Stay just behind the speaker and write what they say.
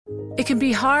It can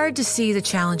be hard to see the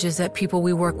challenges that people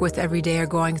we work with every day are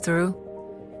going through.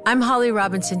 I'm Holly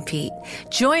Robinson Peete.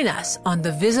 Join us on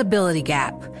The Visibility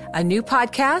Gap, a new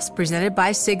podcast presented by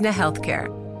Cigna Healthcare.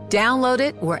 Download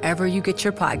it wherever you get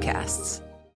your podcasts.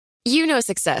 You know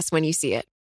success when you see it.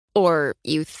 Or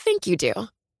you think you do.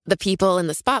 The people in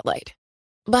the spotlight.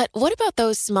 But what about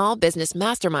those small business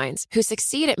masterminds who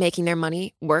succeed at making their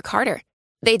money work harder?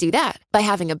 They do that by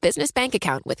having a business bank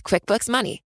account with QuickBooks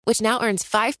Money, which now earns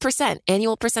 5%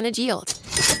 annual percentage yield.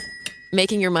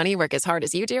 Making your money work as hard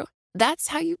as you do? That's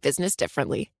how you business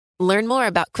differently. Learn more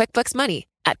about QuickBooks Money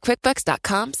at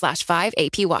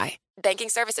quickbooks.com/5APY. Banking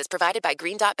services provided by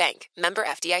Green Dot Bank. Member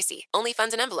FDIC. Only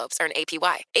funds and envelopes earn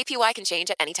APY. APY can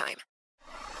change at any time.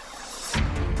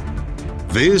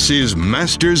 This is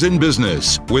Masters in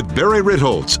Business with Barry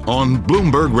Ritholtz on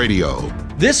Bloomberg Radio.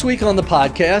 This week on the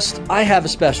podcast, I have a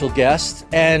special guest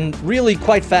and really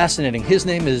quite fascinating. His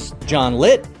name is John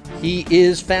Litt. He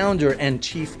is founder and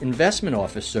chief investment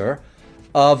officer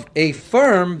of a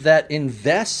firm that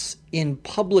invests in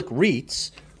public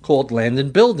REITs called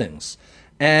Land & Buildings.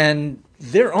 And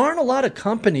there aren't a lot of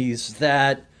companies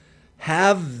that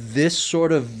have this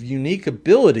sort of unique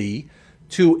ability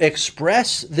to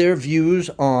express their views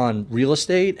on real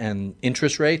estate and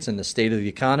interest rates and the state of the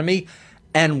economy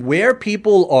and where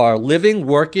people are living,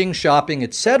 working, shopping,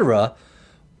 etc.,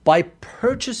 by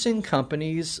purchasing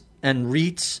companies and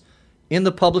REITs in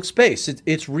the public space.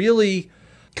 It's really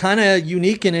kind of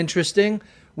unique and interesting.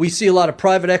 We see a lot of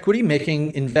private equity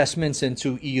making investments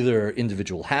into either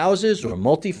individual houses or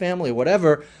multifamily or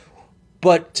whatever.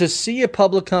 But to see a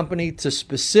public company to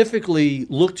specifically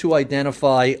look to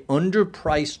identify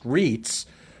underpriced REITs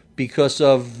because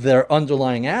of their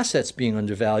underlying assets being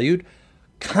undervalued,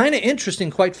 kind of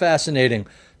interesting, quite fascinating.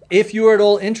 If you are at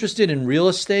all interested in real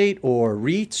estate or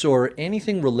REITs or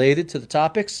anything related to the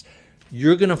topics,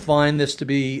 you're going to find this to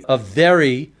be a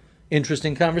very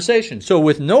interesting conversation. So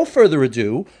with no further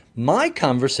ado, my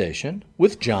conversation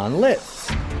with John Litt.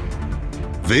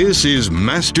 This is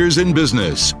Masters in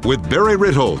Business with Barry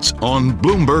Ritholtz on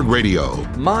Bloomberg Radio.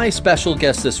 My special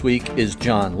guest this week is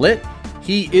John Litt.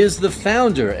 He is the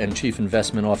founder and chief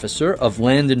investment officer of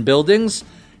Land & Buildings.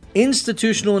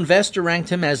 Institutional Investor ranked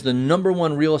him as the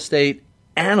 #1 real estate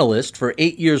analyst for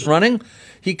 8 years running.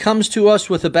 He comes to us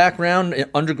with a background,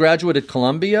 undergraduate at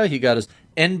Columbia. He got his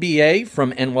MBA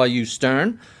from NYU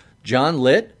Stern. John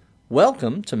Litt,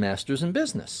 welcome to Masters in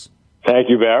Business. Thank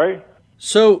you, Barry.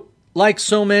 So, like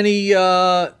so many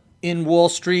in Wall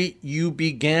Street, you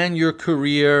began your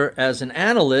career as an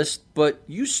analyst, but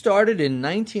you started in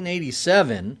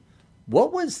 1987.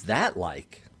 What was that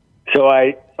like? So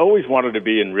I always wanted to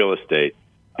be in real estate.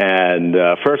 And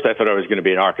first I thought I was going to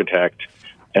be an architect.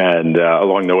 And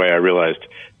along the way I realized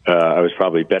I was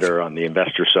probably better on the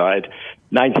investor side.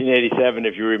 1987,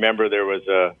 if you remember, there was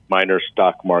a minor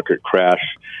stock market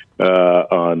crash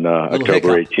on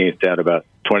October 18th, down about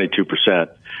 22%.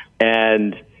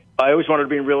 And I always wanted to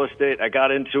be in real estate. I got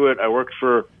into it. I worked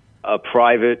for a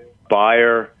private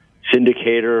buyer,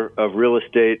 syndicator of real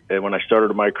estate when I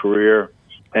started my career.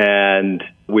 And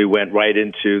we went right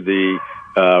into the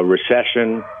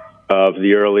recession of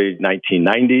the early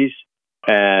 1990s.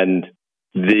 And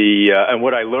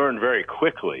what I learned very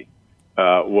quickly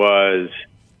was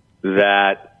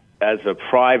that as a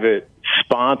private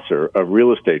sponsor of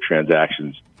real estate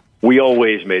transactions, we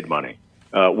always made money.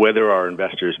 Whether our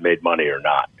investors made money or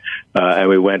not. And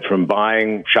we went from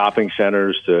buying shopping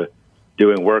centers to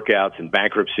doing workouts and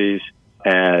bankruptcies.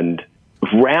 And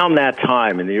around that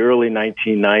time, in the early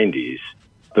 1990s,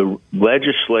 the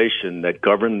legislation that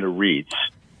governed the REITs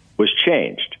was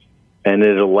changed. And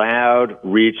it allowed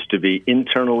REITs to be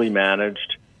internally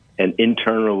managed and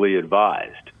internally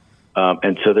advised.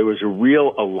 And so there was a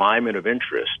real alignment of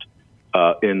interest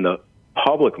in the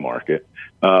public market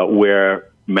where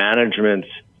management's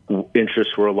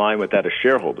interests were aligned with that of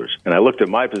shareholders. And I looked at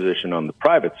my position on the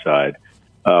private side,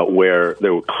 where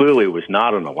there clearly was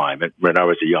not an alignment when I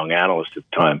was a young analyst at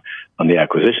the time on the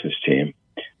acquisitions team.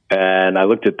 And I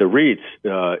looked at the REITs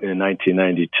in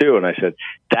 1992, and I said,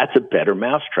 that's a better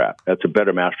mousetrap. That's a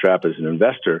better mousetrap as an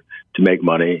investor to make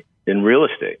money in real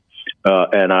estate.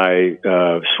 And I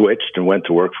switched and went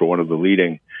to work for one of the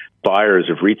leading buyers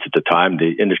of REITs at the time.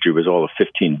 The industry was all of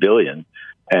 $15 billion.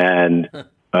 And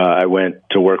I went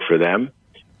to work for them,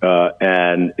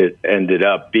 and it ended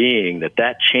up being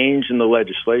that change in the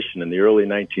legislation in the early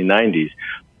 1990s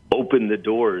opened the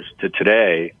doors to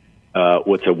today,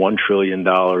 what's a $1 trillion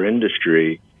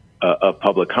industry of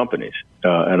public companies.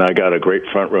 And I got a great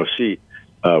front row seat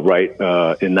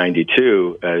in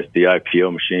 92 as the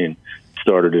IPO machine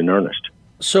started in earnest.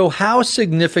 So how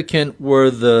significant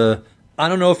were I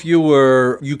don't know if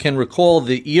you can recall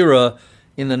the era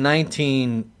in the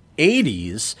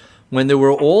 1980s when there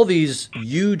were all these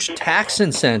huge tax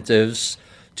incentives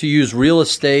to use real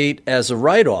estate as a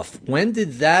write-off. When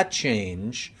did that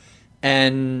change?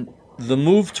 And the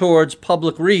move towards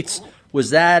public REITs,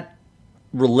 was that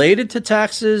related to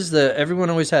taxes? Everyone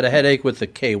always had a headache with the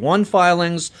K-1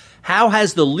 filings. How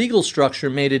has the legal structure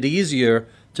made it easier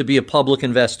to be a public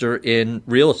investor in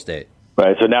real estate?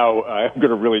 Right. So now I'm going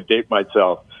to really date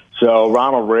myself. So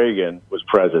Ronald Reagan was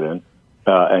president,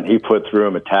 and he put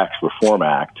through a Tax Reform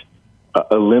Act,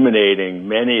 eliminating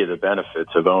many of the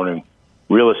benefits of owning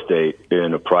real estate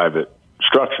in a private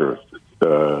structure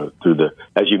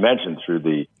as you mentioned, through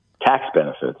the tax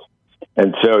benefits.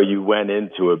 And so you went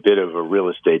into a bit of a real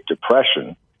estate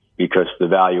depression because the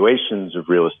valuations of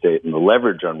real estate and the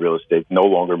leverage on real estate no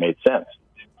longer made sense.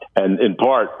 And in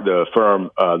part, the firm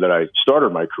that I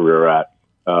started my career at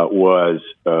was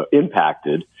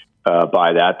impacted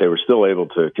by that. They were still able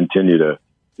to continue to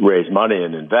raise money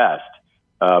and invest,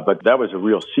 but that was a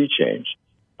real sea change.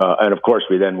 And of course,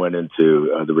 we then went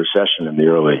into the recession in the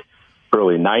early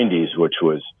 90s, which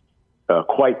was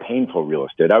quite painful real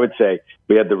estate. I would say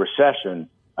we had the recession.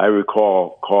 I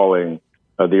recall calling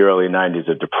the early 90s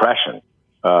a depression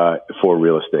for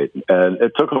real estate. And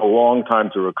it took a long time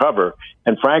to recover.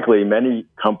 And frankly, many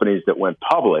companies that went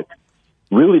public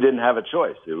really didn't have a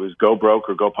choice. It was go broke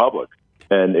or go public.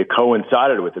 And it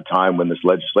coincided with the time when this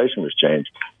legislation was changed.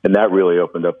 And that really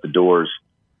opened up the doors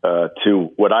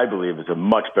to what I believe is a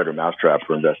much better mousetrap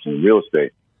for investing in real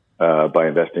estate by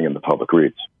investing in the public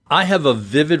REITs. I have a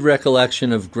vivid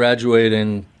recollection of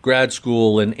graduating grad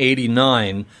school in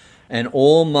 '89, and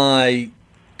all my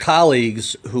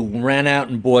colleagues who ran out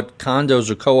and bought condos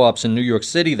or co-ops in New York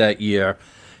City that year,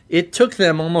 it took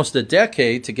them almost a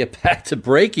decade to get back to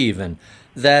break even.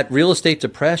 That real estate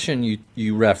depression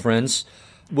you reference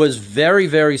was very,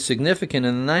 very significant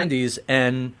in the 90s,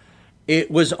 and it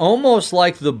was almost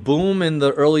like the boom in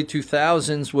the early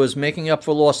 2000s was making up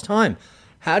for lost time.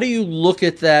 How do you look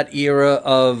at that era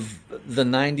of the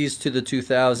 90s to the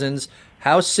 2000s?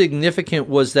 How significant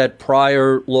was that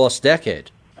prior lost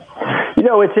decade? You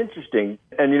know, it's interesting.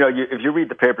 And, if you read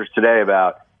the papers today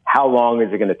about how long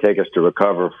is it going to take us to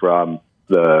recover from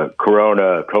the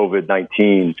corona,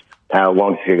 COVID-19, how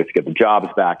long does it take us to get the jobs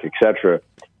back, et cetera.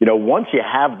 Once you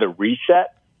have the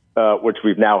reset, which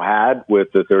we've now had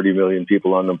with the 30 million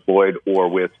people unemployed, or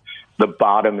with the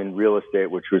bottom in real estate,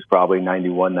 which was probably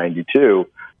 91, 92,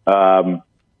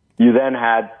 you then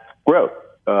had growth.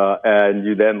 And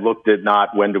you then looked at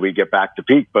not when do we get back to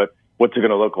peak, but what's it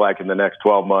going to look like in the next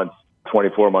 12 months,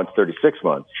 24 months, 36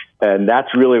 months. And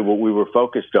that's really what we were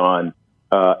focused on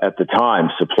at the time.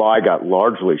 Supply got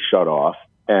largely shut off,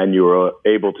 and you were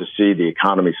able to see the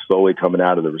economy slowly coming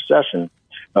out of the recession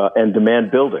and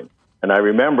demand building. And I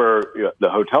remember the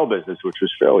hotel business, which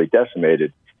was fairly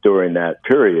decimated during that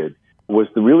period, was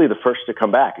really the first to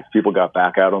come back as people got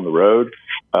back out on the road,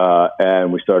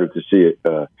 and we started to see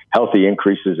healthy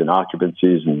increases in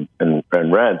occupancies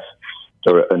and rents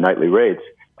or nightly rates.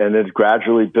 And it's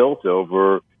gradually built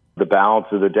over the balance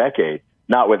of the decade,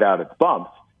 not without its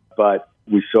bumps, but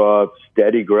we saw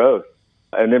steady growth.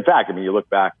 And in fact, you look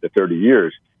back to 30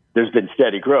 years, there's been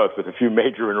steady growth with a few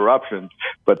major interruptions,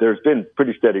 but there's been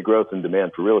pretty steady growth in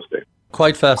demand for real estate.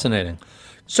 Quite fascinating.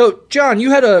 So, John, you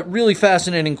had a really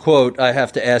fascinating quote I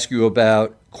have to ask you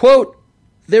about. Quote,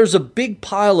 "There's a big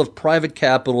pile of private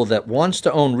capital that wants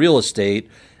to own real estate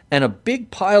and a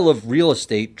big pile of real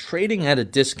estate trading at a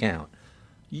discount."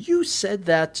 You said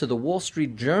that to the Wall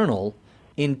Street Journal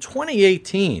in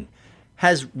 2018.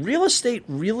 Has real estate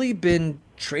really been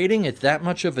trading at that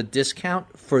much of a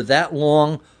discount for that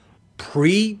long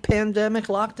pre-pandemic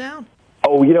lockdown?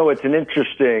 Oh, it's an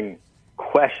interesting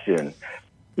question.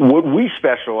 What we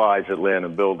specialize at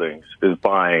Land & Buildings is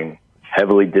buying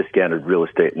heavily discounted real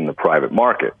estate in the private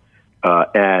market.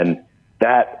 And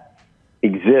that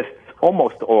exists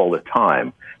almost all the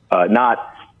time.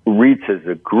 Not REITs as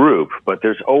a group, but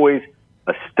there's always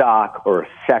a stock or a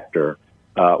sector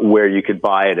where you could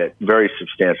buy it at very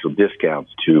substantial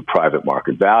discounts to private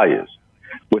market values.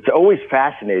 What's always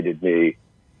fascinated me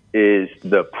is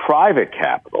the private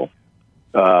capital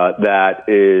that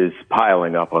is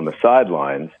piling up on the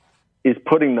sidelines is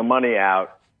putting the money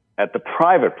out at the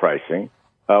private pricing,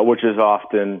 which is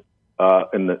often,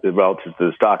 relative to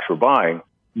the stocks we're buying,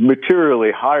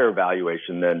 materially higher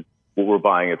valuation than what we're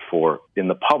buying it for in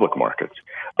the public markets.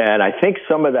 And I think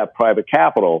some of that private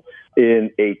capital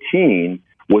in 2018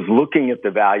 was looking at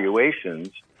the valuations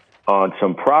on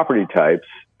some property types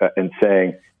and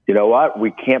saying, you know what,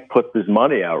 we can't put this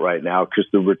money out right now because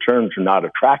the returns are not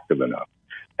attractive enough.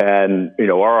 And,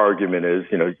 our argument is,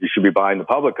 you should be buying the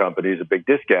public companies at big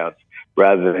discounts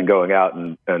rather than going out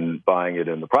and buying it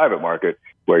in the private market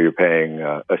where you're paying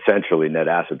essentially net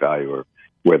asset value or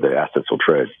where the assets will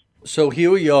trade. So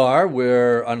here we are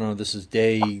where, I don't know, this is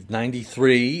day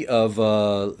 93 of,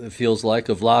 it feels like,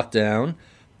 of lockdown.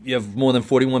 You have more than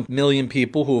 41 million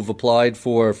people who have applied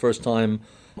for first-time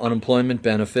unemployment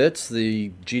benefits.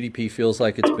 The GDP feels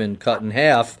like it's been cut in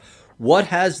half. What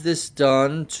has this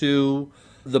done to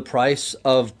the price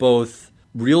of both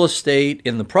real estate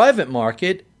in the private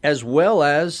market as well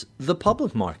as the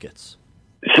public markets?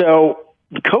 So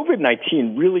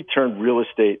COVID-19 really turned real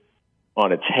estate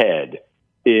on its head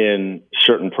in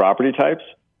certain property types.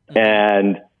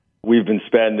 And we've been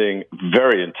spending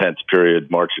very intense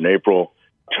period, March and April,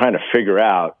 trying to figure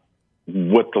out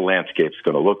what the landscape's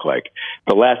going to look like.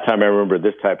 The last time I remember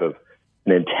this type of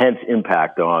an intense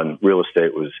impact on real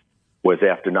estate was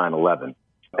after 9/11.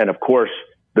 And of course,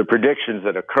 the predictions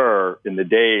that occur in the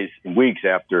days and weeks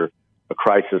after a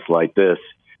crisis like this,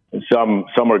 and some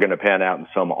are going to pan out and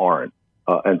some aren't.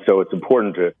 And so it's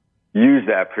important to use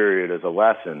that period as a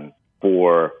lesson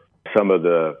for some of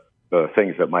the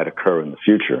things that might occur in the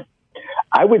future.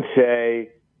 I would say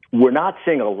we're not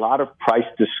seeing a lot of price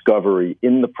discovery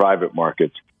in the private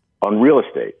markets on real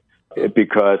estate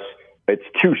because it's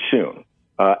too soon.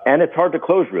 And it's hard to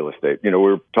close real estate.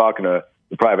 We're talking to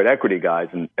the private equity guys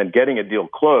and getting a deal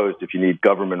closed if you need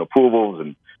government approvals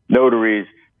and notaries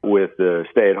with the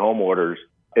stay-at-home orders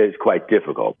is quite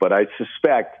difficult. But I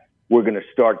suspect we're going to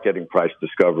start getting price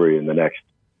discovery in the next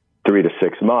 3 to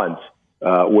 6 months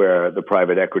where the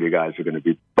private equity guys are going to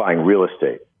be buying real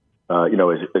estate.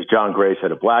 As John Gray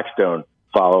said at Blackstone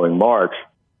following March,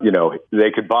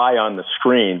 they could buy on the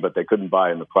screen, but they couldn't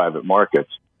buy in the private markets.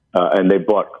 And they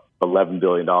bought $11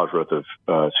 billion worth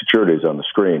of securities on the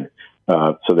screen.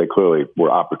 So they clearly were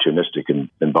opportunistic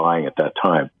in buying at that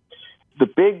time. The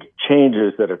big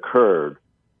changes that occurred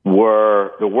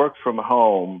were the work from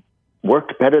home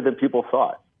worked better than people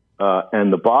thought.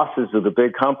 And the bosses of the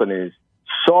big companies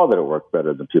saw that it worked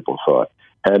better than people thought.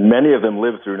 And many of them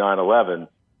lived through 9/11,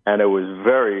 and it was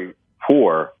very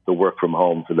poor, the work from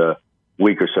home for the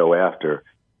week or so after.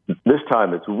 This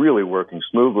time it's really working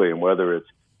smoothly, and whether it's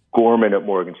Gorman at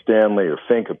Morgan Stanley or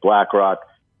Fink at BlackRock,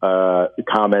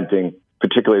 commenting,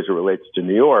 particularly as it relates to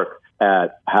New York,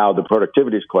 at how the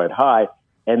productivity is quite high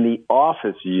and the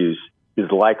office use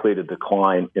is likely to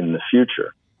decline in the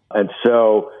future. And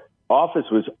so office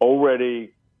was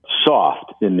already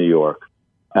soft in New York.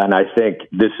 And I think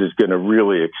this is going to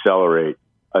really accelerate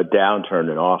a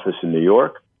downturn in office in New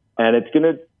York. And it's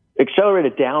going to accelerate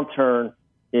a downturn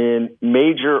in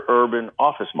major urban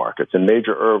office markets and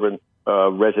major urban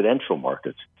residential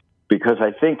markets. Because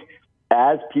I think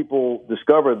as people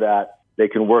discover that they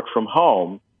can work from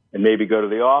home and maybe go to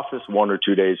the office 1 or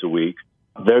 2 days a week,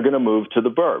 they're going to move to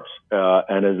the burbs.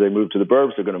 And as they move to the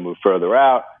burbs, they're going to move further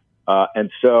out. And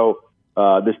so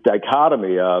this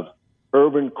dichotomy of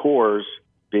urban cores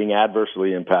being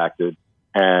adversely impacted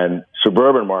and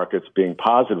suburban markets being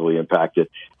positively impacted,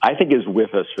 I think is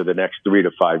with us for the next 3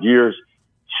 to 5 years.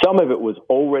 Some of it was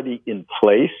already in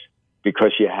place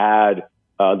because you had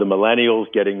the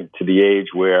millennials getting to the age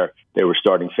where they were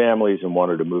starting families and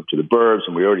wanted to move to the burbs.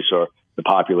 And we already saw the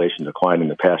population decline in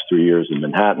the past 3 years in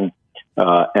Manhattan.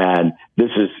 And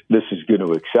this is going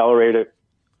to accelerate it.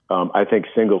 I think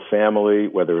single family,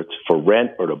 whether it's for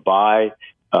rent or to buy,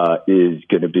 is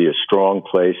going to be a strong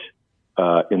place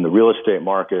in the real estate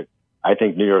market. I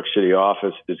think New York City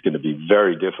office is going to be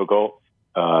very difficult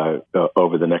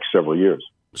over the next several years.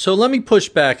 So let me push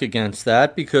back against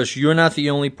that because you're not the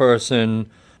only person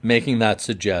making that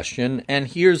suggestion. And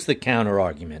here's the counter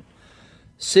argument.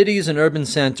 Cities and urban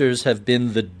centers have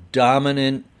been the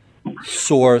dominant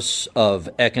source of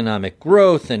economic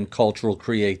growth and cultural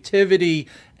creativity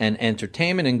and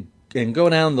entertainment and go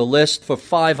down the list for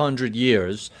 500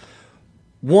 years.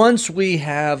 Once we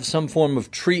have some form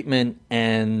of treatment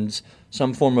and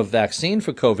some form of vaccine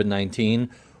for COVID-19,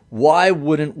 why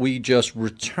wouldn't we just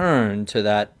return to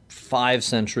that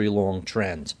 5-century-long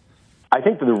trend? I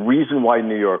think the reason why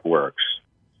New York works,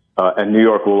 and New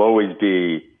York will always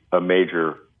be a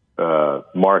major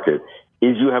market,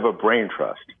 is you have a brain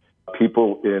trust.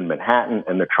 People in Manhattan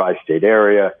and the tri-state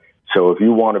area. So if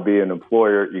you want to be an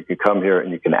employer, you can come here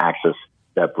and you can access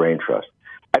that brain trust.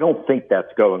 I don't think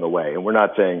that's going away. And we're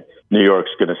not saying New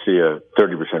York's going to see a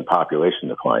 30% population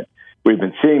decline. We've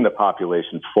been seeing the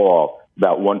population fall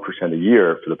about 1% a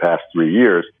year for the past 3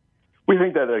 years. We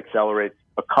think that it accelerates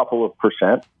a couple of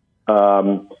percent.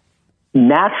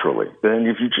 naturally, then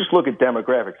if you just look at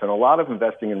demographics, and a lot of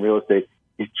investing in real estate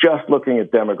is just looking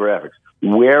at demographics.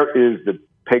 Where is the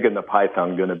pig in the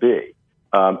python going to be?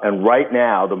 And right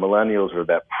now, the millennials are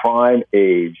that prime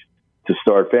age to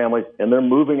start families, and they're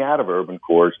moving out of urban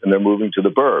cores and they're moving to the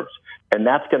burbs. And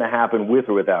that's going to happen with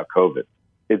or without COVID.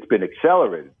 It's been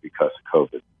accelerated because of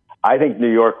COVID. I think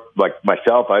New York, like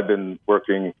myself, I've been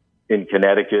working in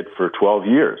Connecticut for 12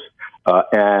 years.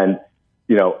 And,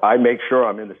 you know, I make sure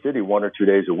I'm in the city 1 or 2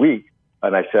 days a week,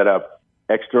 and I set up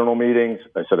external meetings.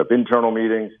 I set up internal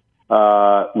meetings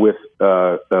with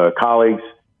colleagues,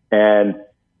 and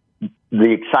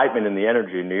the excitement and the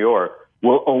energy in New York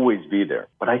will always be there.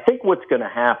 But I think what's going to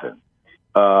happen,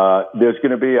 there's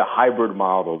going to be a hybrid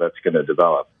model that's going to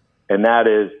develop. And that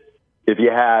is, if you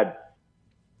had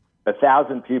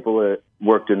 1,000 people that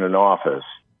worked in an office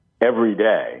every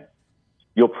day,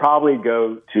 you'll probably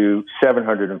go to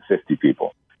 750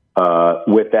 people,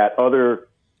 with that other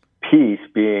piece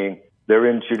being they're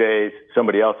in 2 days,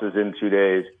 somebody else is in 2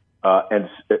 days, and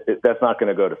that's not going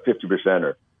to go to 50%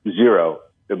 or zero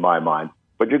in my mind.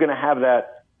 But you're going to have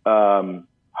that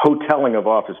hoteling of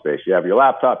office space. You have your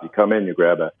laptop, you come in, you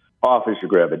grab an office, you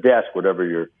grab a desk, whatever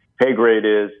your pay grade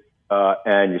is,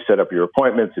 and you set up your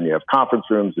appointments, and you have conference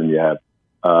rooms, and you have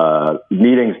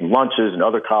meetings and lunches, and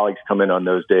other colleagues come in on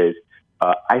those days.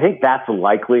 I think that's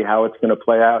likely how it's going to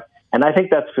play out. And I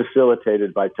think that's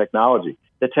facilitated by technology.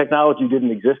 The technology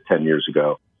didn't exist 10 years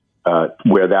ago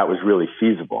where that was really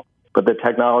feasible. But the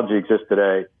technology exists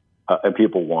today, and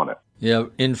people want it. Yeah,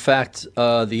 in fact,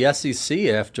 the SEC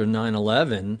after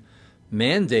 9/11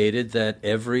 mandated that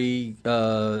every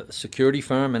security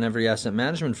firm and every asset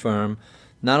management firm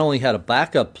not only had a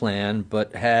backup plan,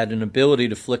 but had an ability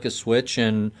to flick a switch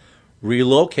and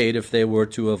relocate if they were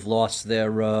to have lost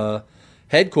their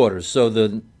headquarters.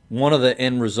 So one of the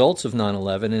end results of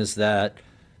 9/11 is that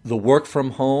the work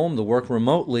from home, the work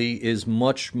remotely, is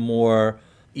much more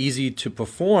easy to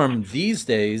perform these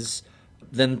days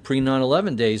than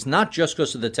pre-9/11 days, not just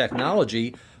because of the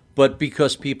technology, but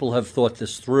because people have thought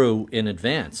this through in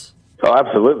advance. Oh,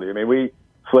 absolutely. I mean, we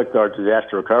flicked our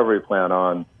disaster recovery plan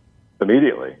on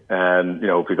immediately. And, you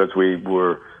know, because we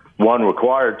were, one,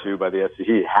 required to by the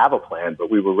SEC have a plan,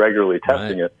 but we were regularly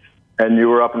testing it. And you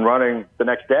were up and running the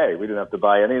next day. We didn't have to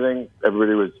buy anything.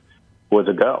 Everybody was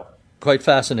a go. Quite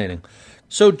fascinating.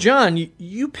 So, John,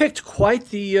 you picked quite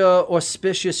the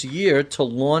auspicious year to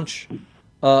launch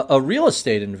a real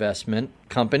estate investment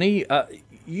company.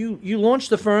 You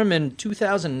launched the firm in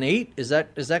 2008. Is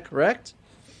that correct?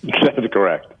 That's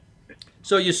correct.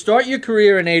 So you start your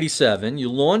career in 87. You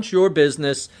launch your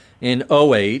business in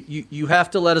 08. You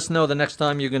have to let us know the next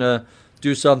time you're going to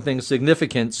do something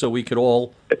significant so we could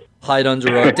all hide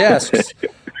under our desks.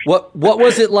 What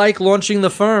was it like launching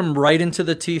the firm right into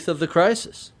the teeth of the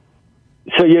crisis?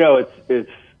 So, you know,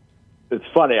 it's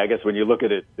funny, I guess, when you look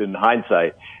at it in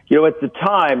hindsight. You know, at the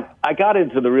time, I got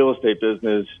into the real estate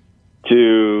business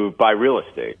to buy real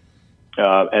estate.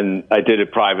 And I did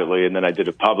it privately, and then I did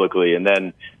it publicly. And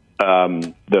then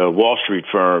the Wall Street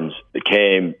firms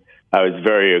came. I was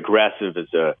very aggressive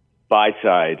as a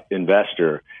buy-side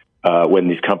investor when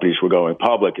these companies were going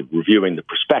public, and reviewing the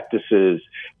prospectuses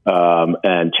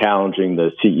and challenging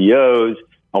the CEOs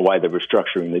on why they were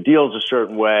structuring the deals a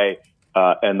certain way.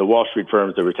 And the Wall Street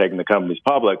firms that were taking the companies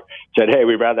public said, hey,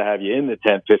 we'd rather have you in the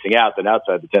tent pissing out than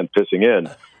outside the tent pissing in.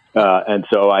 And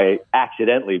so I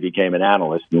accidentally became an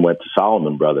analyst and went to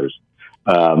Salomon Brothers.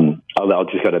 I'll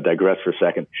just got to digress for a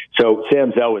second. So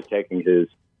Sam Zell was taking his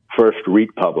first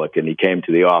REIT public, and he came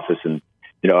to the office, and,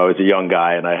 you know, I was a young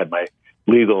guy, and I had my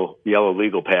yellow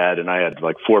legal pad, and I had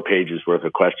like 4 pages worth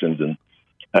of questions. And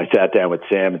I sat down with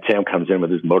Sam, and Sam comes in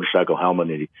with his motorcycle helmet,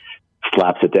 and he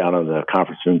slaps it down on the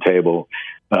conference room table,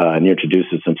 and he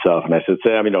introduces himself. And I said,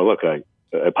 Sam, you know, look, I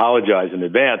apologize in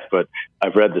advance, but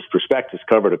I've read this prospectus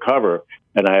cover to cover,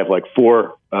 and I have like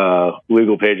 4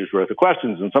 legal pages worth of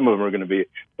questions, and some of them are going to be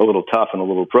a little tough and a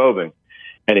little probing.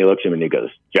 And he looks at me and he goes,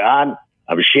 John,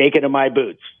 I'm shaking in my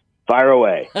boots. Fire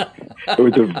away. It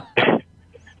was a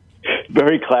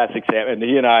very classic Sam, and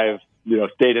he and I have, you know,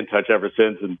 stayed in touch ever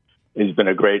since, and he's been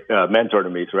a great mentor to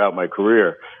me throughout my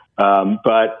career. So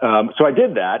I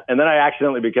did that, and then I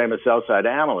accidentally became a sell-side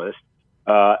analyst,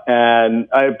 and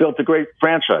I built a great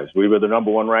franchise. We were the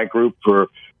number 1 ranked group for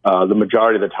the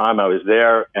majority of the time I was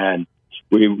there, and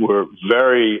we were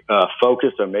very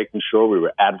focused on making sure we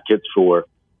were advocates for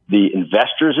the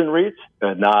investors in REITs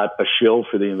and not a shill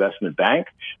for the investment bank.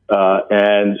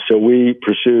 And so we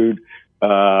pursued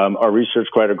our research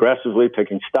quite aggressively,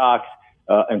 picking stocks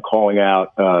and calling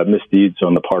out misdeeds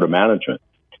on the part of management.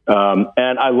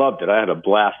 And I loved it. I had a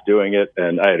blast doing it,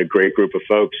 and I had a great group of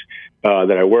folks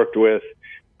that I worked with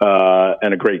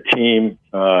and a great team.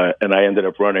 And I ended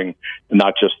up running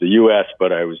not just the U.S.,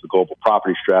 but I was the global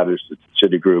property strategist at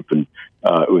Citigroup, and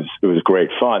it was great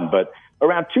fun. But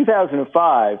around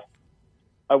 2005,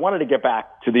 I wanted to get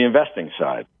back to the investing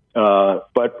side.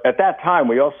 But at that time,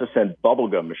 we also sent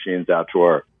bubblegum machines out to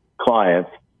our clients,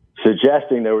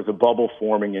 suggesting there was a bubble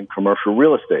forming in commercial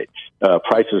real estate.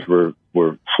 Prices were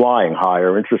flying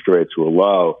higher, interest rates were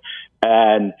low.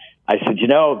 And I said,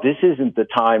 this isn't the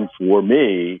time for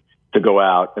me to go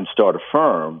out and start a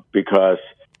firm because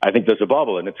I think there's a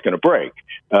bubble and it's going to break.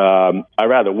 I'd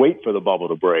rather wait for the bubble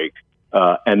to break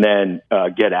and then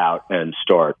get out and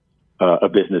start a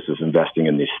business of investing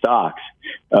in these stocks.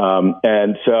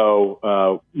 And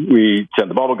so we sent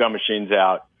the bubblegum machines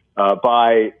out.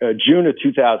 By June of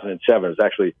 2007, it was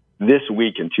actually this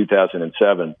week in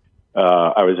 2007,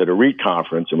 I was at a REIT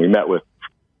conference and we met with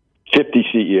 50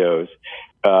 CEOs.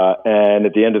 And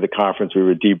at the end of the conference, we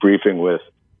were debriefing with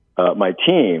my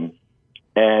team.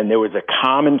 And there was a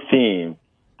common theme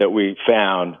that we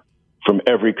found from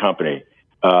every company.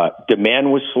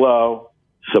 Demand was slow,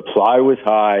 supply was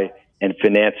high, and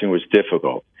financing was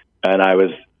difficult. And I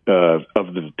was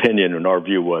of the opinion, and our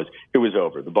view was, it was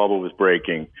over. The bubble was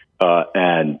breaking,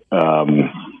 and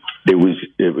that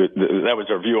was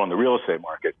our view on the real estate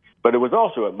market. But it was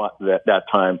also at that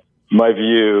time my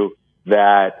view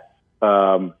that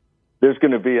there's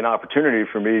going to be an opportunity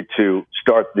for me to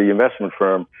start the investment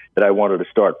firm that I wanted to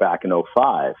start back in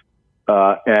 2005.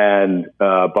 And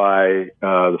by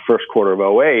the first quarter of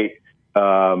 2008,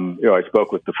 I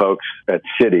spoke with the folks at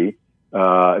Citi.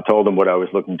 I told them what I was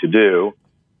looking to do.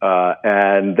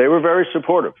 And they were very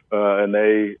supportive, and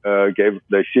they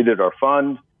seeded our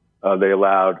fund. They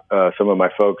allowed some of my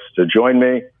folks to join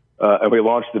me, and we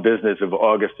launched the business of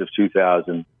August of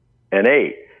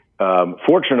 2008.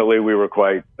 Fortunately, we were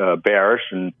quite bearish,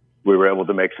 and we were able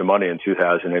to make some money in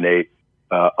 2008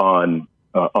 on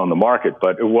the market.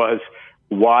 But it was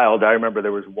wild. I remember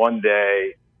there was one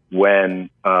day when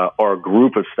our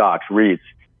group of stocks, REITs,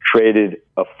 traded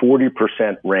a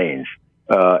 40% range.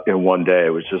 In one day.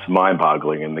 It was just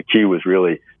mind-boggling, and the key was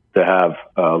really to have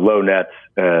low nets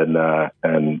and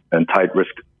tight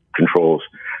risk controls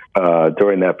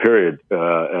during that period.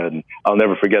 And I'll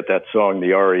never forget that song,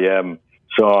 the REM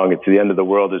song. It's the end of the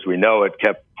world as we know it.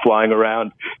 Kept flying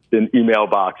around in email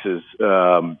boxes,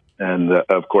 and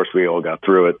of course we all got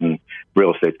through it. And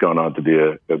real estate's gone on to be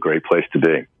a great place to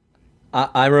be.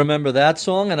 I remember that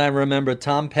song, and I remember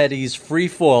Tom Petty's "Free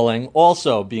Falling"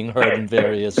 also being heard in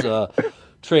various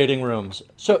trading rooms.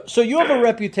 So you have a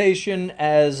reputation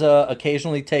as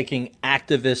occasionally taking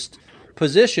activist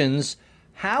positions.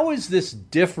 How is this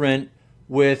different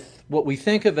with what we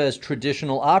think of as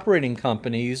traditional operating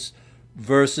companies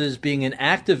versus being an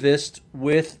activist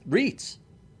with REITs?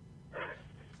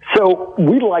 So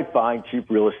we like buying cheap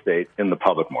real estate in the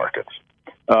public markets.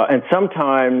 And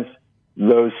sometimes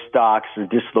those stocks are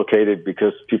dislocated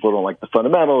because people don't like the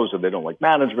fundamentals or they don't like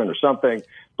management or something,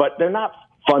 but they're not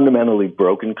fundamentally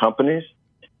broken companies.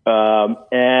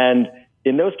 And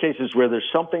in those cases where there's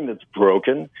something that's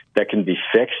broken that can be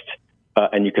fixed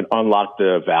and you can unlock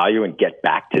the value and get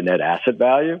back to net asset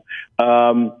value,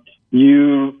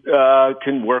 you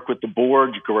can work with the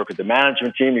board, you can work with the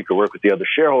management team, you can work with the other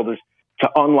shareholders to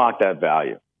unlock that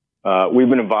value. We've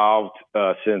been involved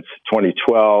since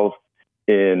 2012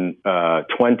 in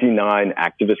 29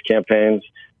 activist campaigns.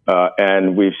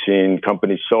 And we've seen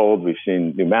companies sold, we've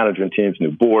seen new management teams,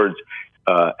 new boards,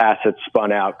 assets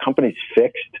spun out, companies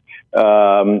fixed.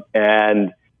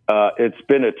 And it's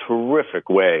been a terrific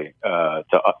way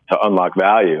to unlock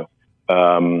value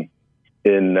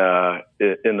in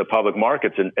the public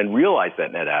markets and realize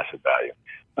that net asset value.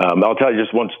 I'll tell you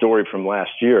just one story from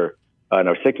last year, and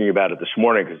I was thinking about it this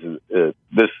morning because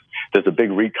there's a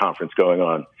big REIT conference going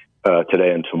on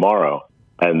today and tomorrow.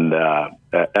 And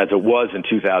as it was in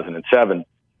 2007,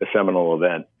 a seminal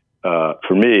event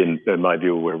for me, in my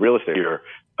view, where real estate here,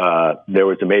 there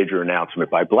was a major announcement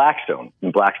by Blackstone.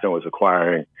 And Blackstone was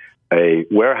acquiring a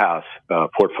warehouse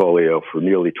portfolio for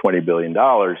nearly $20 billion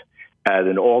at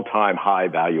an all-time high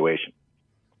valuation.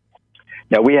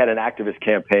 Now, we had an activist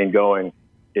campaign going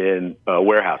in a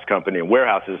warehouse company, and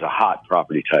warehouse is a hot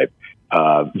property type.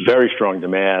 Very strong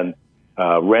demand.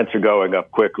 Rents are going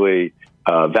up quickly.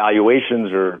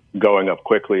 Valuations are going up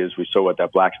quickly, as we saw with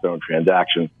that Blackstone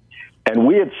transaction. And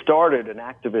we had started an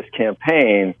activist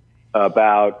campaign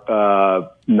about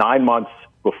 9 months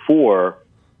before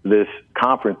this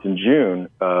conference in June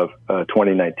of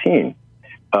 2019.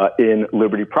 in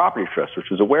Liberty Property Trust, which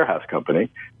was a warehouse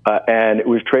company, and it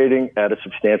was trading at a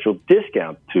substantial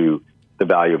discount to the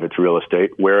value of its real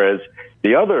estate, whereas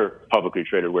the other publicly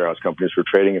traded warehouse companies were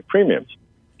trading at premiums.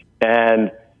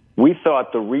 And we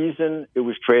thought the reason it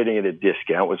was trading at a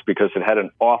discount was because it had an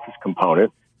office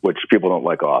component, which people don't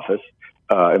like office.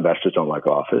 Investors don't like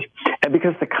office. And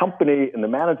because the company and the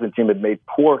management team had made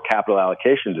poor capital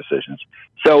allocation decisions.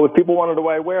 So if people wanted to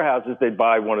buy warehouses, they'd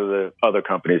buy one of the other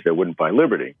companies. They wouldn't buy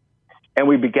Liberty. And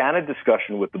we began a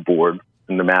discussion with the board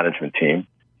and the management team.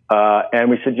 And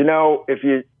we said, if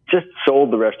you just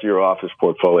sold the rest of your office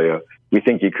portfolio, we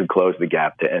think you could close the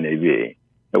gap to NAV.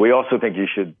 And we also think you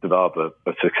should develop a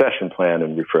succession plan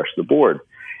and refresh the board.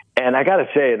 And I got to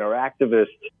say, in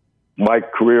my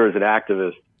career as an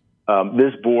activist,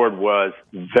 this board was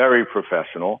very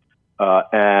professional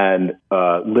and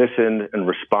listened and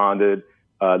responded.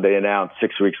 They announced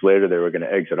 6 weeks later they were going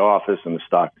to exit office, and the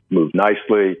stock moved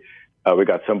nicely. We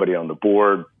got somebody on the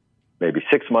board maybe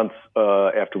 6 months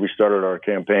after we started our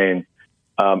campaign.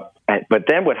 But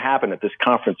then what happened at this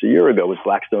conference a year ago was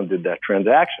Blackstone did that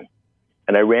transaction.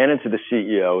 And I ran into the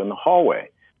CEO in the hallway.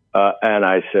 And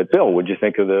I said, Bill, what'd you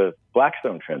think of the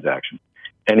Blackstone transaction?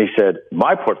 And he said,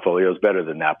 my portfolio is better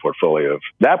than that portfolio.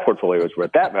 That portfolio is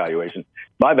worth that valuation.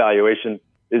 My valuation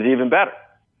is even better.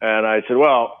 And I said,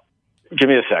 well, give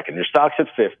me a second. Your stock's at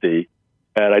 50.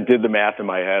 And I did the math in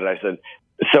my head. I said,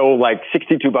 so like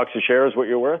 $62 a share is what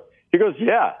you're worth? He goes,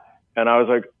 yeah. And I was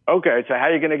like, okay, so how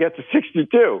are you going to get to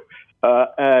 62?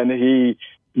 And he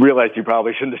realized he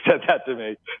probably shouldn't have said that to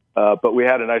me. But we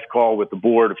had a nice call with the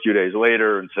board a few days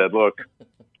later and said, look,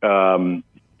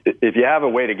 if you have a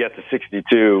way to get to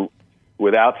 62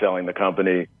 without selling the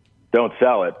company, don't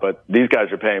sell it. But these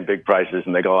guys are paying big prices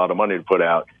and they got a lot of money to put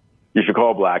out. You should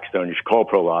call Blackstone. You should call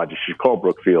Prologis. You should call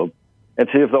Brookfield and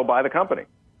see if they'll buy the company.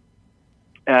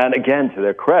 And again, to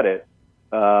their credit,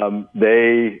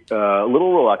 they, a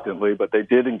little reluctantly, but they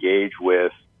did engage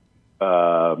with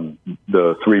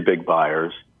the three big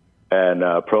buyers. And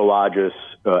Prologis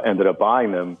ended up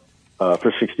buying them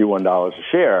for $61 a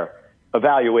share, a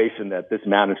valuation that this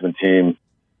management team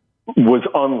was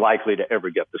unlikely to ever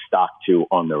get the stock to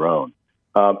on their own.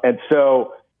 And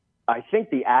so I think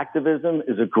the activism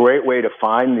is a great way to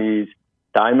find these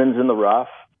diamonds in the rough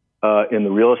in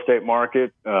the real estate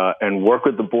market and work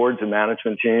with the boards and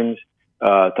management teams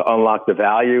to unlock the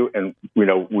value. And,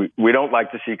 we don't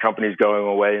like to see companies going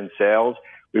away in sales.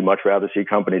 We'd much rather see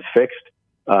companies fixed.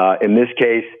 In this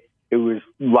case, it was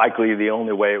likely the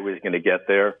only way it was going to get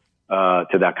there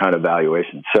to that kind of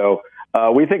valuation. So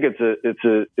we think it's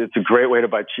a great way to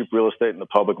buy cheap real estate in the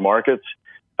public markets.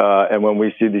 And when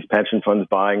we see these pension funds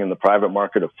buying in the private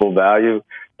market at full value,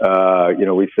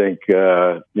 we think,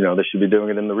 they should be doing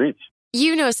it in the REITs.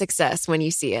 You know success when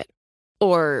you see it.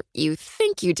 Or you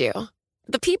think you do.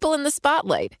 The people in the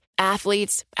spotlight,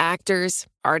 athletes, actors,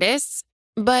 artists.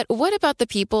 But what about the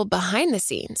people behind the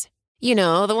scenes? You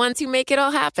know, the ones who make it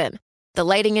all happen. The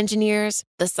lighting engineers,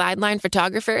 the sideline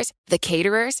photographers, the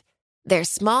caterers. They're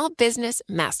small business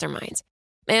masterminds.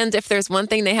 And if there's one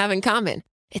thing they have in common,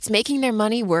 it's making their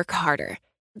money work harder.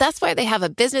 That's why they have a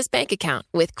business bank account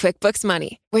with QuickBooks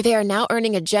Money, where they are now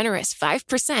earning a generous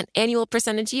 5% annual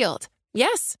percentage yield.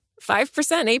 Yes,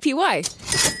 5% APY.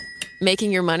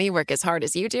 Making your money work as hard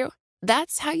as you do?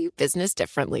 That's how you business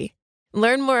differently.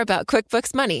 Learn more about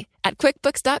QuickBooks Money at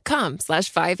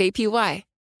quickbooks.com/5APY.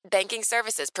 Banking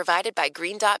services provided by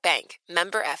Green Dot Bank,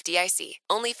 member FDIC.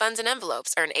 Only funds and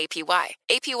envelopes earn APY.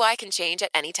 APY can change at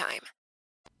any time.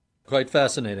 Quite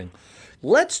fascinating.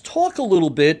 Let's talk a little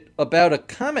bit about a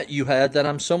comment you had that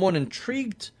I'm somewhat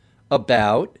intrigued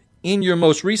about in your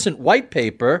most recent white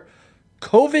paper.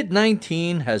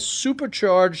 COVID-19 has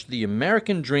supercharged the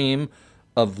American dream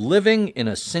of living in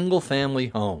a single-family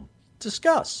home.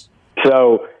 Discuss.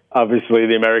 So, obviously,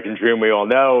 the American dream we all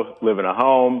know, live in a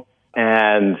home.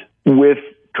 And with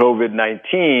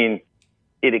COVID-19,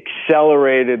 it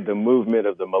accelerated the movement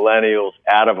of the millennials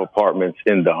out of apartments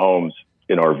into homes,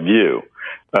 in our view.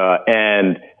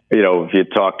 If you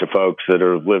talk to folks that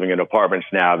are living in apartments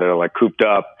now, they're like cooped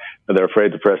up, they're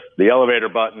afraid to press the elevator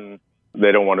button.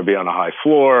 They don't want to be on a high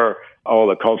floor. All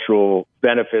the cultural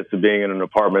benefits of being in an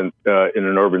apartment in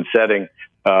an urban setting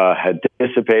had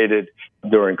dissipated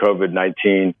during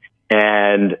COVID-19,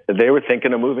 and they were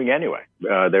thinking of moving anyway.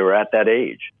 They were at that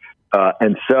age.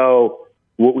 And so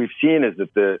what we've seen is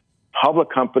that the public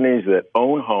companies that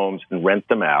own homes and rent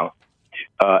them out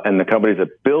and the companies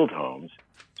that build homes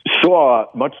saw,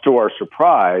 much to our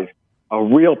surprise, a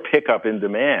real pickup in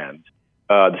demand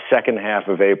the second half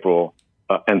of April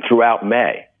and throughout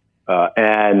May.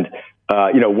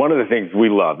 one of the things we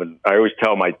love, and I always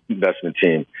tell my investment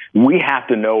team, we have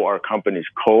to know our companies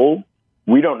cold.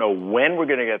 We don't know when we're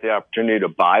going to get the opportunity to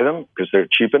buy them because they're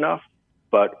cheap enough.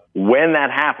 But when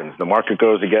that happens, the market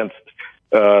goes against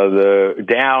the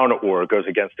down or it goes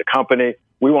against the company,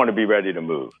 we want to be ready to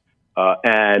move.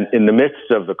 And in the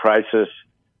midst of the crisis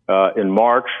in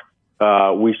March,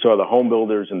 we saw the home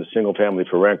builders and the single family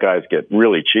for rent guys get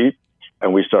really cheap,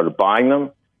 and we started buying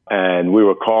them. And we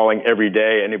were calling every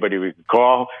day, anybody we could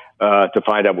call, to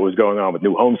find out what was going on with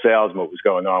new home sales and what was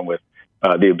going on with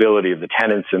the ability of the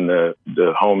tenants in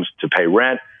the homes to pay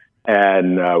rent.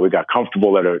 And we got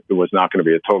comfortable that it was not going to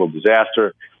be a total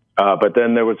disaster. But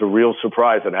then there was a real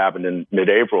surprise that happened in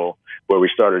mid-April where we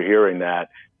started hearing that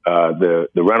the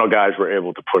rental guys were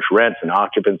able to push rents and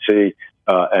occupancy,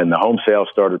 and the home sales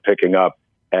started picking up,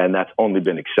 and that's only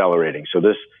been accelerating. So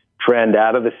this trend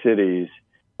out of the cities,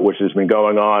 which has been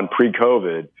going on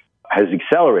pre-COVID, has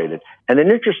accelerated. And an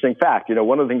interesting fact,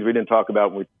 one of the things we didn't talk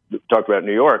about when we talked about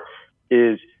New York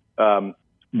is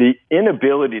the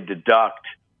inability to deduct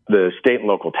the state and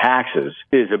local taxes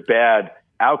is a bad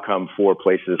outcome for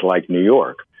places like New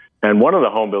York. And one of the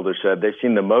home builders said they've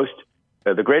seen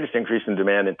the greatest increase in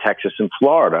demand in Texas and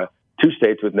Florida, 2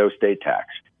 states with no state tax.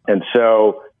 And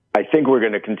so I think we're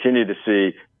going to continue to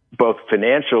see both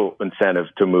financial incentives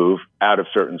to move out of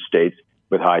certain states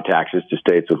with high taxes to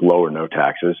states with low or no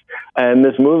taxes, and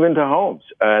this move into homes.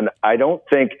 And I don't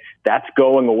think that's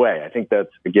going away. I think that's,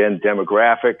 again,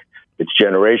 demographic. It's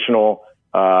generational.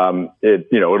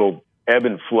 It'll ebb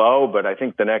and flow, but I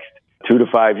think the next 2 to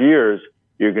 5 years,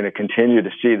 you're going to continue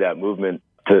to see that movement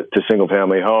to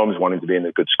single-family homes, wanting to be in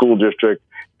a good school district,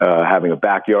 having a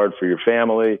backyard for your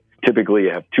family. Typically,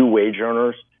 you have 2 wage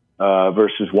earners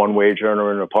versus 1 wage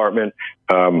earner in an apartment.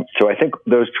 So I think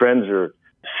those trends are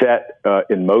set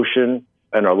in motion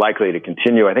and are likely to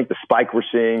continue. I think the spike we're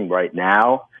seeing right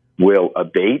now will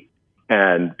abate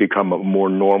and become a more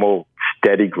normal,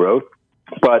 steady growth.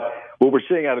 But what we're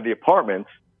seeing out of the apartments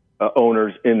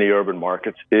owners in the urban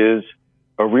markets is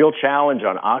a real challenge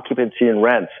on occupancy and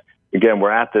rents. Again,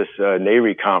 we're at this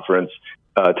NAREIT conference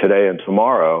today and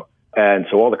tomorrow, and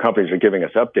so all the companies are giving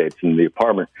us updates. In the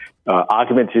apartment,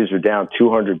 occupancies are down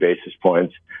 200 basis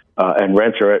points, and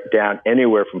rents are down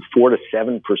anywhere from 4 to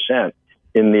 7%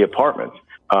 in the apartments.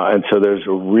 And so there's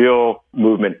a real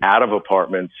movement out of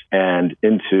apartments and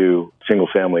into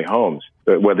single-family homes,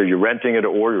 whether you're renting it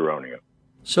or you're owning it.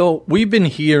 So we've been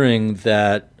hearing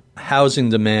that housing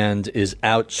demand is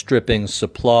outstripping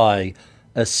supply,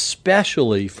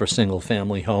 especially for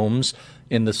single-family homes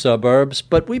in the suburbs,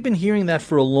 but we've been hearing that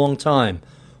for a long time.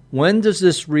 When does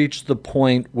this reach the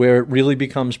point where it really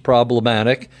becomes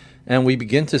problematic and we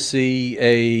begin to see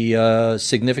a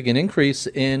significant increase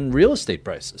in real estate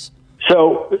prices?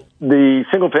 So the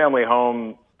single-family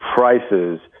home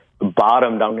prices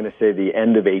bottomed, I'm going to say, the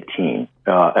end of 2018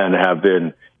 and have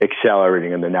been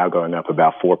accelerating, and they're now going up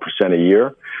about 4% a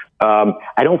year.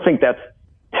 I don't think that's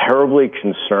terribly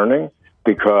concerning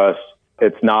because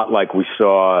it's not like we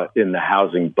saw in the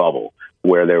housing bubble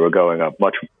where they were going up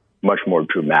much more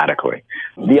dramatically.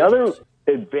 The other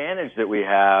advantage that we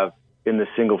have in the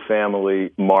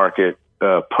single-family market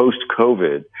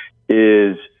post-COVID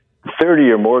is the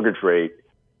 30-year mortgage rate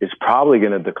is probably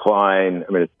going to decline.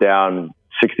 I mean, it's down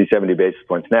 60, 70 basis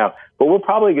points now, but we're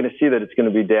probably going to see that it's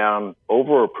going to be down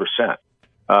over 1%.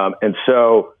 And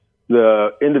so the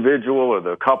individual or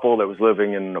the couple that was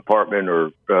living in an apartment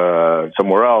or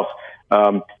somewhere else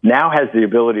now has the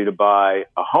ability to buy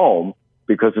a home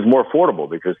because it's more affordable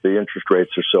because the interest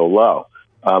rates are so low.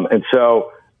 And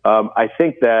so I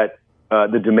think that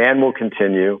the demand will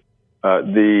continue.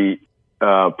 The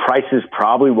prices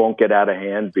probably won't get out of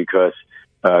hand because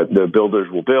the builders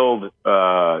will build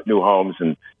new homes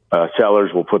and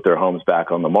sellers will put their homes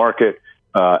back on the market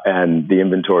and the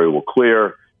inventory will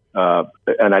clear.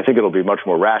 And I think it'll be much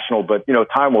more rational. But,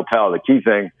 time will tell. The key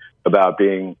thing about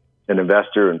being an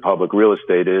investor in public real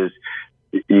estate is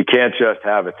you can't just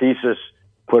have a thesis,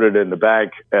 put it in the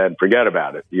bank, and forget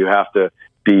about it. You have to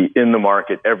be in the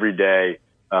market every day,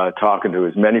 talking to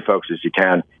as many folks as you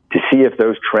can to see if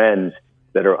those trends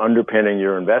that are underpinning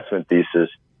your investment thesis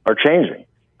are changing.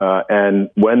 And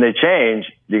when they change,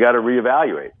 you got to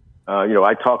reevaluate.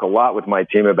 I talk a lot with my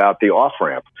team about the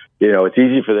off-ramp. It's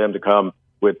easy for them to come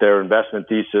with their investment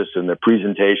thesis and their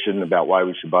presentation about why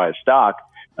we should buy a stock.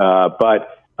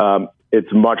 But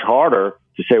it's much harder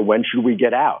to say, when should we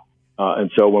get out?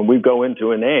 And so when we go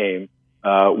into a name,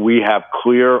 we have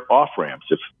clear off-ramps.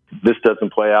 If this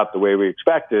doesn't play out the way we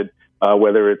expected,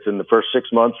 whether it's in the first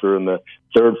 6 months or in the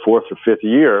 3rd, 4th, or 5th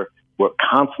year, we're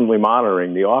constantly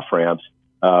monitoring the off-ramps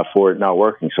for it not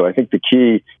working. So I think the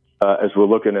key as we're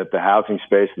looking at the housing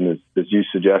space. And as you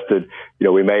suggested,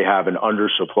 we may have an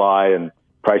undersupply and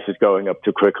prices going up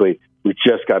too quickly. We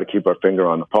just got to keep our finger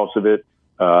on the pulse of it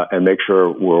and make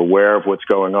sure we're aware of what's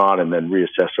going on and then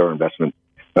reassess our investment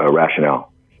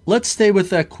rationale. Let's stay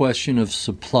with that question of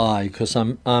supply, because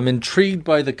I'm intrigued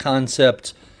by the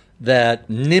concept that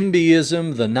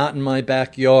NIMBYism, the not in my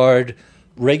backyard,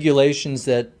 regulations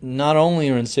that not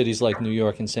only are in cities like New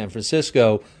York and San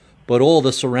Francisco, but all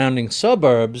the surrounding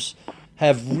suburbs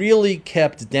have really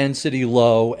kept density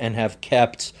low and have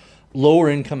kept lower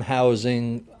income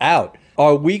housing out.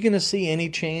 Are we going to see any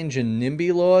change in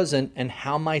NIMBY laws, and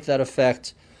how might that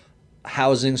affect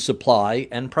housing supply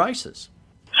and prices?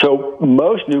 So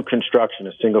most new construction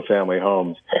of single-family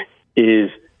homes is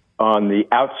on the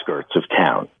outskirts of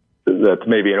town. That's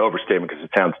maybe an overstatement because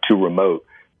it sounds too remote.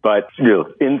 But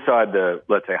inside the,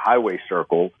 let's say, highway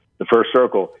circle, the first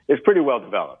circle, is pretty well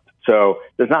developed. So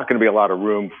there's not going to be a lot of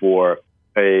room for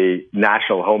a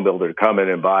national home builder to come in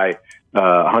and buy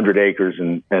 100 acres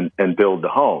and build the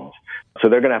homes. So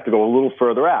they're going to have to go a little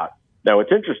further out. Now,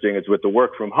 what's interesting is with the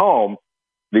work from home,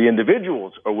 the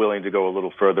individuals are willing to go a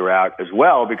little further out as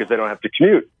well because they don't have to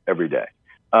commute every day.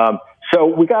 So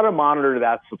we got to monitor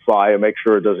that supply and make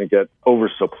sure it doesn't get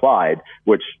oversupplied,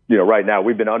 which, right now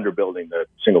we've been underbuilding the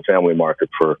single family market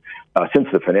for since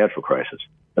the financial crisis.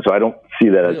 And so I don't see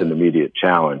that as an immediate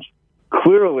challenge.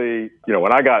 Clearly,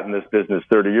 when I got in this business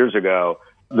 30 years ago,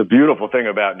 the beautiful thing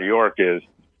about New York is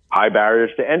high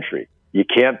barriers to entry. You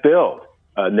can't build,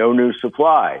 no new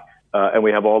supply, and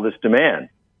we have all this demand.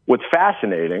 What's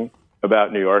fascinating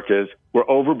about New York is we're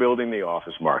overbuilding the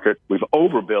office market. We've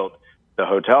overbuilt the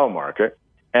hotel market,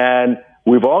 and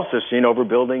we've also seen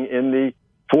overbuilding in the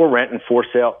for rent and for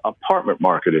sale apartment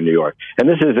market in New York. And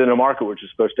this is in a market which is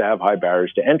supposed to have high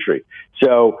barriers to entry.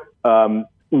 So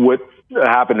what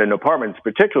happened in apartments,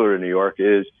 particularly in New York,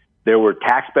 is there were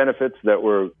tax benefits that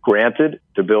were granted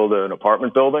to build an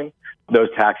apartment building. Those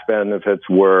tax benefits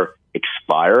were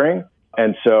expiring.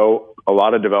 And so a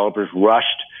lot of developers rushed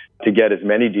to get as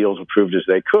many deals approved as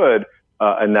they could,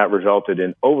 and that resulted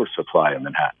in oversupply in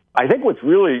Manhattan. I think what's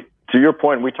really, to your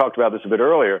point, we talked about this a bit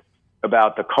earlier,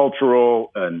 about the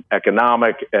cultural and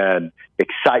economic and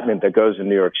excitement that goes in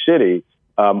New York City.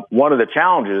 One of the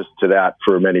challenges to that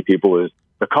for many people is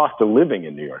the cost of living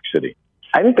in New York City.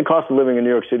 I think the cost of living in New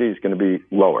York City is going to be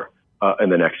lower in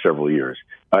the next several years.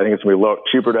 I think it's going to be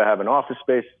cheaper to have an office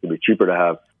space. It's going to be cheaper to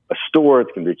have a store.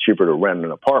 It's going to be cheaper to rent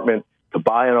an apartment, to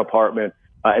buy an apartment.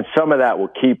 And some of that will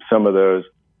keep some of those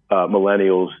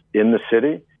millennials in the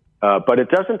city. But it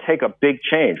doesn't take a big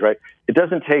change, right? It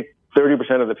doesn't take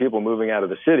 30% of the people moving out of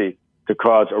the city to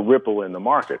cause a ripple in the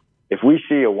market. If we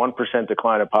see a 1%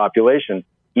 decline of population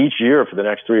each year for the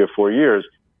next 3 or 4 years,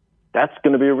 that's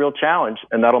going to be a real challenge,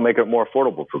 and that'll make it more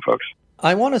affordable for folks.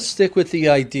 I want to stick with the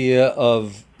idea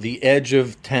of the edge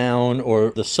of town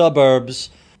or the suburbs.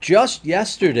 Just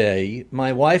yesterday,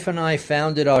 my wife and I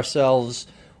found it ourselves.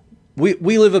 We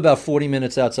live about 40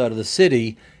 minutes outside of the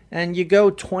city, and you go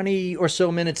 20 or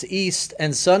so minutes east,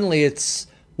 and suddenly it's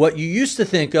what you used to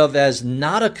think of as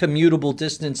not a commutable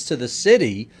distance to the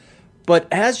city. But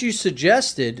as you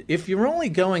suggested, if you're only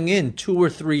going in 2 or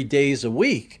 3 days a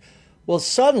week, well,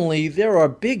 suddenly there are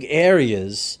big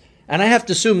areas, and I have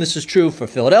to assume this is true for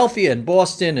Philadelphia and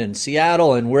Boston and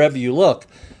Seattle and wherever you look,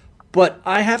 but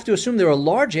I have to assume there are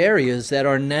large areas that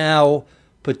are now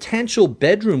potential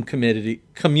bedroom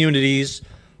communities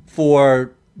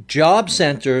for job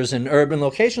centers and urban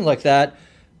locations like that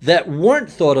weren't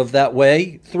thought of that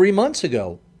way 3 months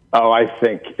ago. Oh, I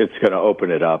think it's going to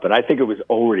open it up. And I think it was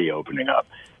already opening up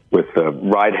with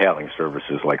ride-hailing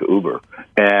services like Uber.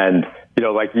 And,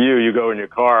 like you go in your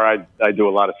car. I do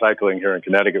a lot of cycling here in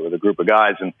Connecticut with a group of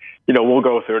guys. And, we'll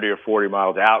go 30 or 40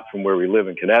 miles out from where we live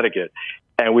in Connecticut.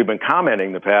 And we've been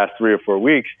commenting the past 3 or 4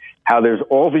 weeks how there's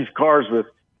all these cars with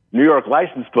New York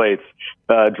license plates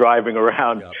driving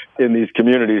around in these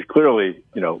communities, clearly,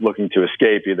 looking to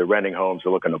escape, either renting homes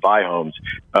or looking to buy homes.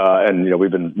 And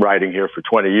we've been riding here for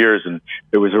 20 years, and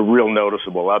it was a real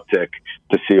noticeable uptick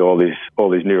to see all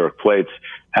these New York plates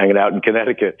hanging out in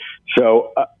Connecticut.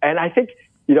 So, and I think,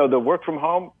 the work from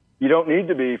home, you don't need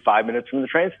to be 5 minutes from the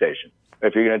train station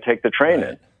if you're going to take the train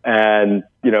in. And,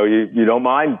 you don't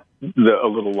mind a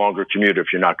little longer commute if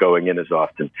you're not going in as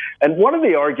often. And one of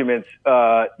the arguments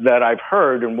that I've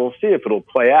heard, and we'll see if it'll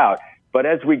play out, but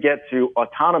as we get to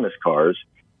autonomous cars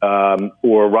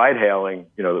or ride-hailing,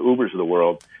 the Ubers of the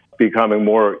world becoming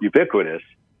more ubiquitous,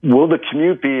 will the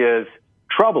commute be as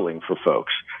troubling for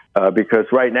folks? Because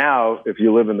right now, if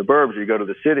you live in the burbs, you go to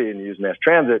the city and you use mass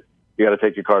transit, You got to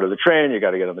take your car to the train. You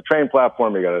got to get on the train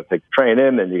platform. You got to take the train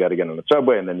in, then you got to get on the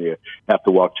subway, and then you have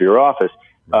to walk to your office.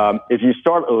 If you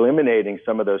start eliminating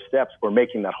some of those steps or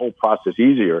making that whole process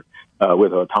easier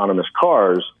with autonomous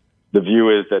cars, the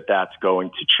view is that that's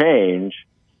going to change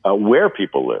where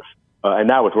people live. And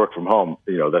now with work from home,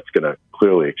 that's going to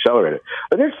clearly accelerate it.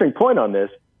 An interesting point on this,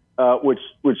 which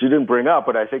you didn't bring up,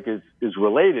 but I think is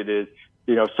related, is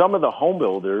some of the home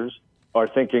builders are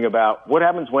thinking about what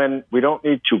happens when we don't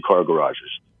need 2-car garages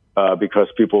because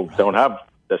people don't have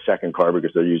a second car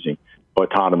because they're using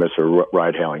autonomous or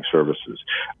ride-hailing services.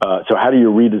 So how do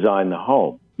you redesign the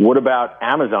home? What about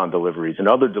Amazon deliveries and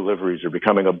other deliveries are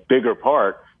becoming a bigger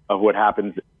part of what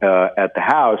happens at the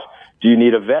house? Do you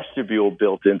need a vestibule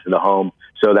built into the home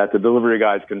so that the delivery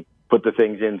guys can put the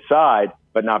things inside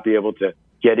but not be able to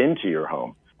get into your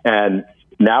home? And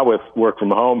now with work from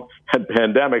home and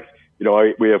pandemics,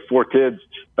 we have 4 kids,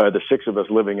 the 6 of us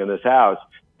living in this house.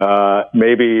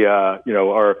 Maybe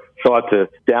our thought to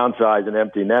downsize an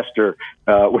empty nester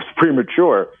was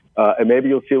premature, and maybe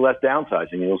you'll see less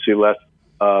downsizing. You'll see less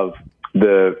of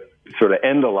the sort of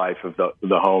end of life of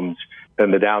the homes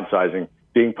and the downsizing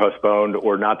being postponed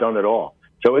or not done at all.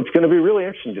 So it's going to be really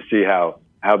interesting to see how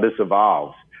this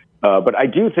evolves. But I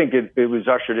do think it was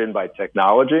ushered in by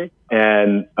technology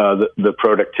and the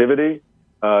productivity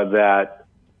that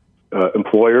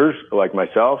employers like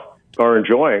myself are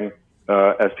enjoying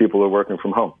as people are working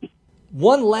from home.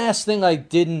 One last thing I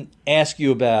didn't ask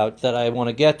you about that I want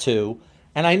to get to,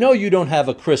 and I know you don't have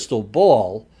a crystal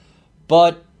ball,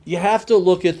 but you have to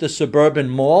look at the suburban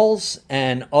malls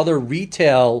and other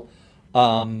retail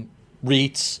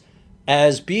REITs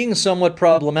as being somewhat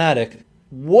problematic.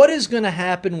 What is going to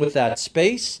happen with that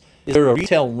space? Is there a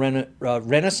retail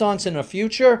renaissance in the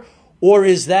future, or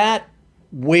is that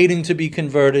waiting to be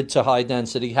converted to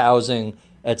high-density housing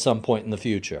at some point in the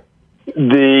future?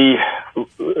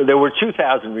 There were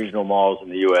 2,000 regional malls in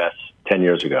the U.S. 10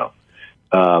 years ago.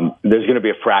 There's going to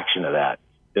be a fraction of that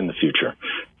in the future.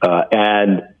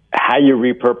 And how you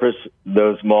repurpose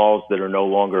those malls that are no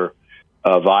longer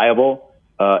viable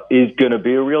is going to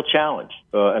be a real challenge.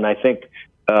 And I think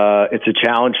it's a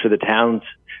challenge for the towns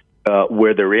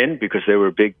where they're in because they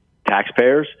were big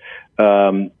taxpayers.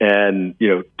 And,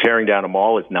 tearing down a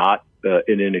mall is not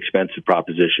an inexpensive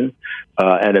proposition.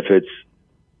 And if its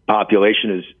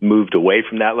population is moved away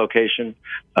from that location,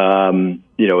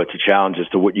 it's a challenge as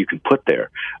to what you can put there.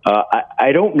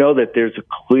 I don't know that there's a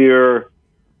clear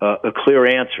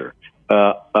answer.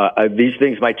 These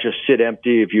things might just sit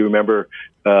empty. If you remember,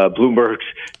 Bloomberg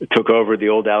took over the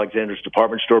old Alexander's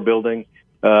department store building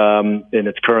in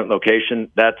its current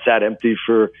location. That sat empty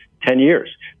for 10 years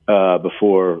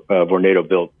before Vornado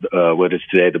built what is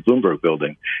today the Bloomberg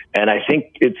building. And I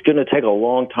think it's going to take a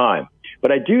long time.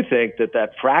 But I do think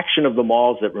that fraction of the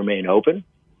malls that remain open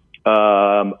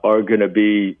are going to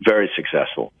be very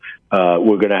successful.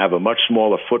 We're going to have a much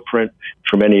smaller footprint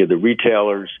for many of the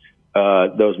retailers.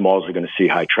 Those malls are going to see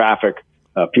high traffic.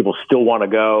 People still want to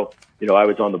go. I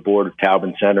was on the board of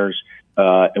Taubman Centers,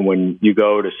 and when you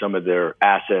go to some of their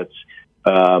assets,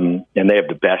 and they have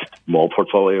the best mall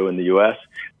portfolio in the U.S.,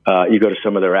 you go to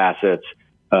some of their assets.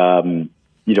 I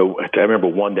remember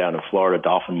one down in Florida,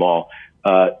 Dolphin Mall.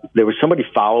 There was somebody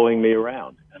following me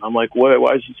around. And I'm like, why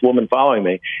is this woman following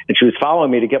me? And she was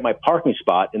following me to get my parking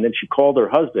spot. And then she called her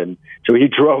husband. So he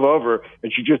drove over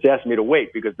and she just asked me to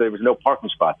wait because there was no parking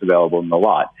spots available in the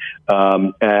lot.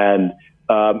 Not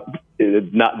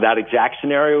that exact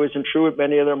scenario isn't true at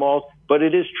many of their malls, but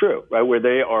it is true, right? Where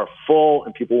they are full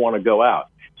and people want to go out.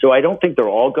 So I don't think they're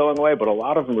all going away, but a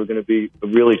lot of them are going to be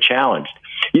really challenged.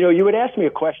 You had asked me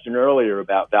a question earlier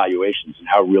about valuations and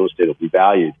how real estate will be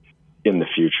valued in the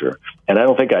future. And I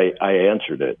don't think I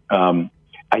answered it.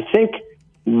 I think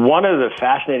one of the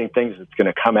fascinating things that's going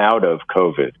to come out of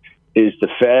COVID is the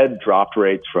Fed dropped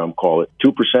rates from, call it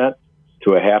 2% to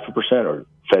 0.5%, or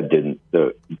Fed didn't.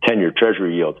 The 10-year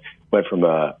Treasury yield went from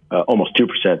almost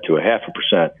 2% to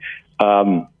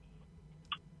 0.5%.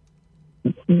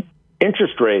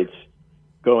 Interest rates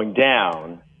going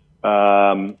down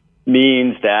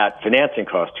means that financing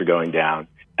costs are going down.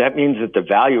 That means that the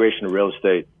valuation of real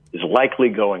estate is likely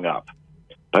going up.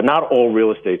 But not all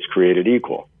real estate's created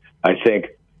equal. I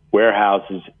think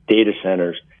warehouses, data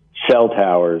centers, cell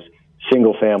towers,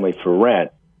 single family for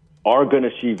rent are going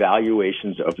to see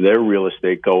valuations of their real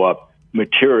estate go up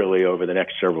materially over the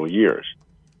next several years.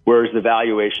 Whereas the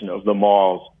valuation of the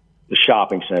malls, the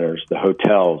shopping centers, the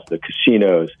hotels, the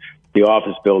casinos, the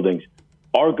office buildings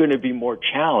are going to be more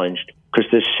challenged because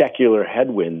there's secular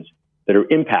headwinds that are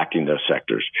impacting those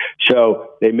sectors.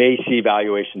 So they may see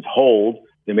valuations hold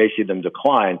they may see them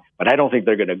decline, but I don't think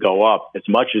they're going to go up as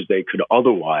much as they could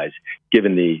otherwise,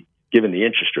 given the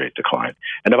interest rate decline.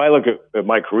 And if I look at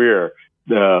my career,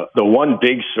 the one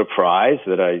big surprise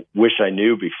that I wish I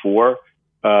knew before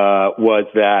was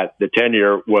that the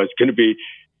 10-year was going to be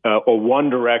a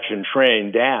one-direction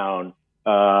train down,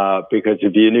 because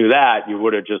if you knew that, you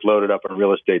would have just loaded up on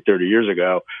real estate 30 years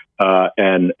ago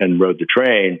and rode the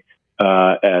train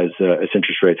as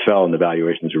interest rates fell and the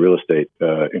valuations of real estate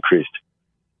increased.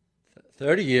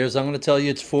 30 years. I'm going to tell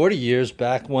you it's 40 years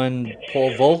back when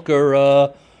Paul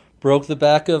Volcker broke the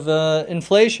back of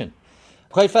inflation.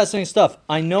 Quite fascinating stuff.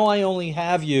 I know I only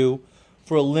have you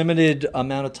for a limited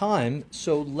amount of time,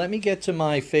 so let me get to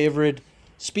my favorite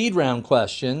speed round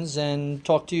questions and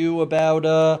talk to you about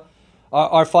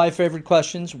our 5 favorite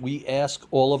questions we ask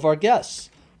all of our guests.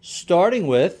 Starting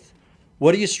with,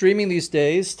 what are you streaming these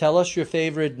days? Tell us your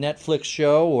favorite Netflix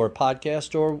show or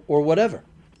podcast or whatever.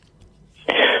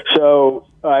 So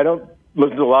I don't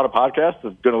listen to a lot of podcasts.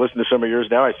 I'm going to listen to some of yours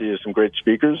now. I see some great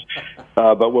speakers.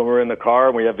 But when we're in the car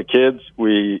and we have the kids,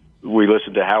 we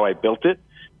listen to How I Built It.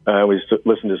 We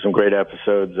listen to some great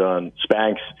episodes on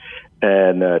Spanx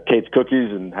and Tate's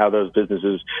Cookies and how those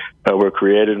businesses were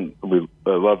created. And we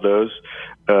love those.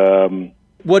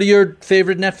 What are your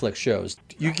favorite Netflix shows?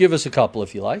 You give us a couple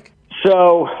if you like.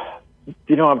 So,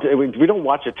 we don't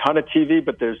watch a ton of TV,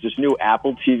 but there's this new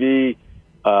Apple TV.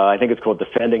 I think it's called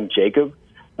Defending Jacob.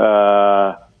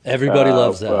 Everybody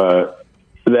loves that.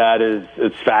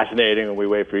 It's fascinating, and we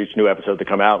wait for each new episode to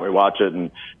come out, and we watch it,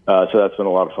 and so that's been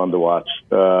a lot of fun to watch.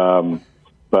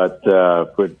 But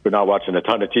we're not watching a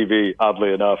ton of TV,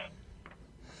 oddly enough.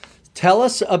 Tell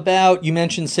us about, you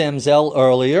mentioned Sam Zell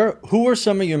earlier. Who are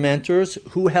some of your mentors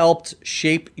who helped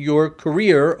shape your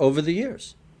career over the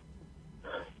years?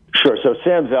 Sure. So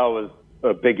Sam Zell was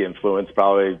a big influence,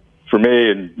 probably for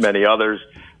me and many others.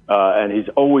 And he's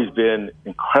always been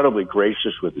incredibly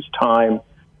gracious with his time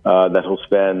that he'll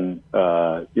spend,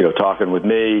 talking with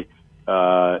me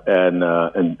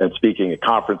and speaking at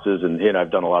conferences. And he and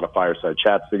I've done a lot of fireside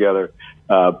chats together.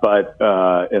 And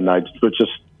I was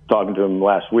just talking to him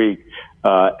last week,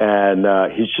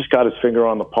 and he's just got his finger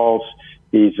on the pulse.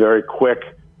 He's very quick.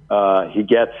 He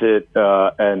gets it,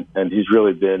 and he's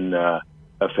really been a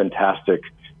fantastic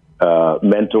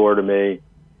mentor to me.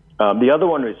 The other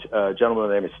one is a gentleman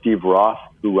named Steve Roth,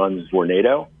 who runs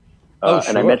Vornado. Sure.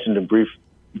 And I mentioned him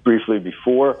briefly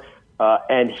before.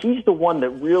 And he's the one that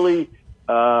really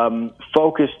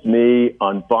focused me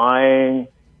on buying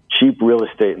cheap real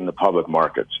estate in the public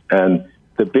markets. And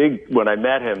when I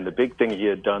met him, the big thing he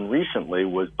had done recently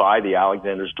was buy the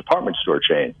Alexander's department store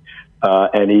chain.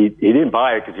 And he didn't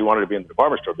buy it because he wanted to be in the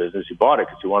department store business. He bought it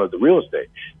because he wanted the real estate.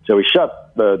 So he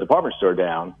shut the department store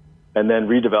down and then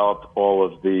redeveloped all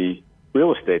of the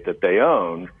real estate that they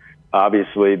owned.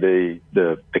 Obviously, the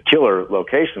killer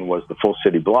location was the Full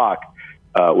City block,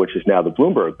 which is now the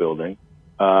Bloomberg building.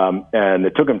 And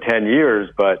it took him 10 years,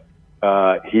 but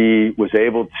he was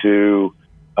able to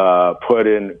put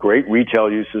in great retail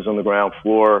uses on the ground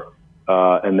floor,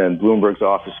 and then Bloomberg's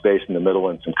office space in the middle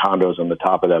and some condos on the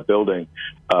top of that building,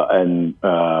 and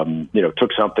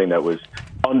took something that was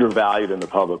undervalued in the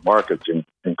public markets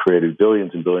and created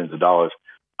billions and billions of dollars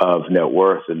of net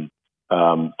worth. And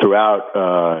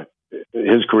throughout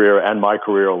his career and my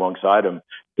career alongside him,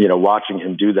 watching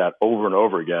him do that over and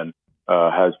over again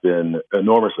has been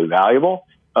enormously valuable.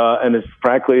 And it's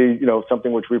frankly,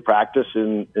 something which we practice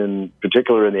in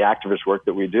particular in the activist work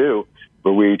that we do,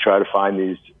 where we try to find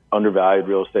these undervalued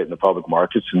real estate in the public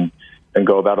markets and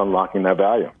go about unlocking that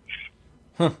value.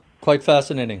 Quite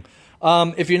fascinating.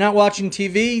 If you're not watching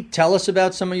TV, tell us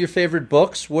about some of your favorite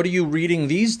books. What are you reading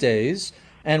these days?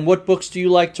 And what books do you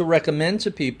like to recommend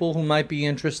to people who might be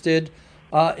interested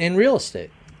in real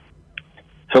estate?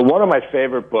 So one of my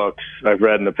favorite books I've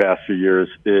read in the past few years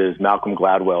is Malcolm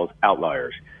Gladwell's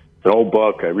Outliers. It's an old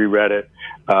book. I reread it,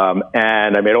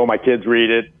 and I made all my kids read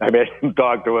it. I made them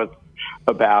talk to us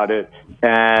about it.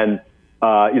 And,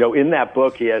 in that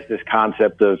book, he has this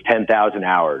concept of 10,000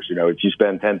 hours. If you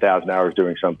spend 10,000 hours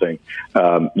doing something,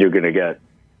 you're going to get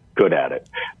good at it.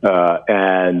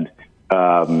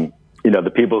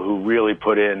 The people who really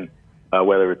put in,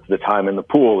 whether it's the time in the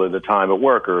pool or the time at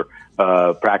work or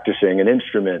practicing an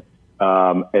instrument,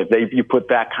 if you put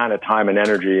that kind of time and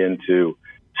energy into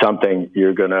something,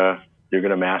 you're gonna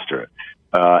master it.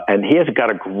 And he has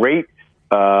got a great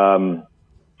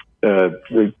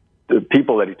the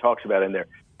people that he talks about in there,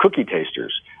 cookie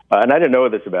tasters. And I didn't know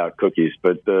this about cookies,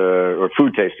 or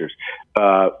food tasters.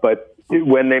 But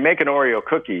when they make an Oreo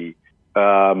cookie,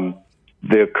 the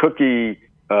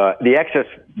excess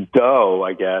dough,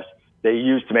 I guess, they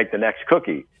use to make the next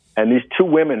cookie. And these two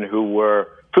women who were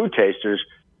food tasters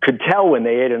could tell when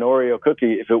they ate an Oreo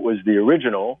cookie if it was the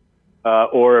original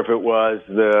or if it was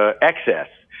the excess.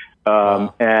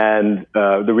 And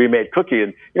the remade cookie.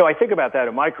 And, I think about that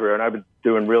in my career, and I've been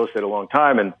doing real estate a long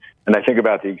time. And I think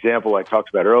about the example I talked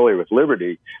about earlier with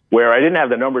Liberty, where I didn't have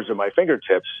the numbers at my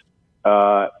fingertips,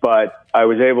 but I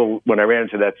was able, when I ran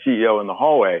into that CEO in the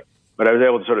hallway, but I was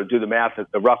able to sort of do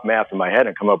the rough math in my head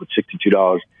and come up with $62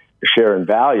 a share in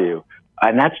value.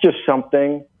 And that's just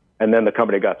something. And then the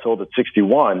company got sold at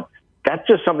 61. That's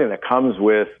just something that comes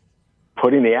with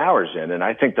putting the hours in. And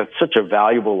I think that's such a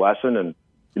valuable lesson. And,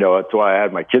 that's why I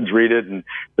had my kids read it, and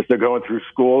as they're going through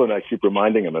school, and I keep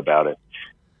reminding them about it.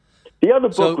 The other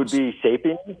book would be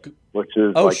 *Sapiens*, which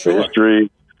is the history of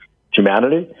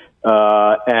humanity.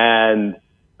 I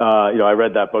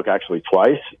read that book actually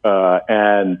twice.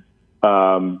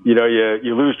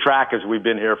 You lose track as we've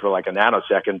been here for like a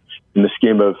nanosecond in the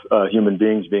scheme of human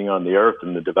beings being on the earth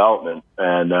and the development.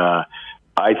 And I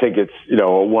think it's, a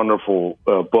wonderful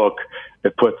book.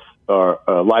 It puts our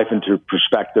life into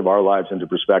perspective, our lives into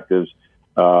perspectives,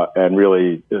 and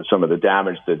really some of the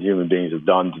damage that human beings have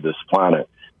done to this planet.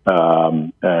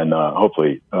 And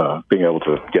hopefully being able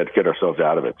to get ourselves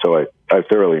out of it. So I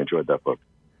thoroughly enjoyed that book.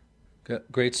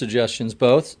 Great suggestions,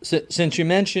 both. Since you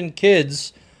mentioned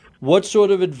kids, what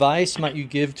sort of advice might you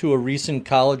give to a recent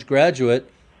college graduate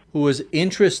who is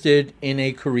interested in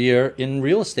a career in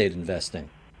real estate investing?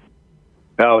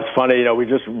 Oh, it's funny. We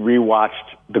just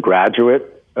rewatched The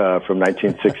Graduate from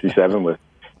 1967 with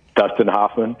Dustin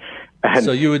Hoffman. And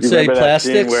so you would say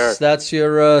plastics? That's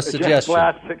your suggestion.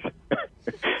 Plastics.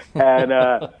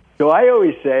 And so I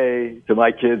always say to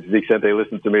my kids, to the extent they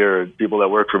listen to me or people that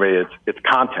work for me, it's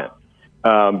content.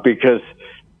 Because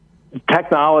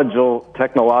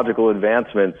technological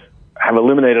advancements have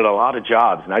eliminated a lot of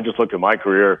jobs. And I just look at my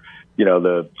career,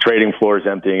 the trading floor is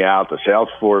emptying out, the sales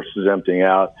force is emptying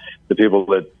out, the people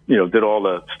that, did all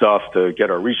the stuff to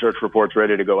get our research reports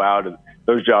ready to go out, and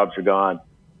those jobs are gone.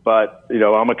 But,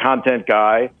 I'm a content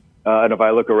guy. And if I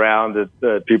look around at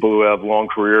people who have long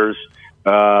careers,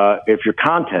 if you're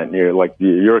content,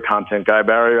 you're a content guy,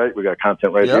 Barry, right? We got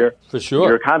content right here. For sure. If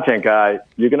you're a content guy,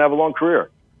 you can have a long career.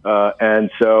 And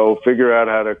so figure out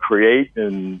how to create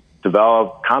and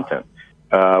develop content,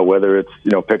 whether it's,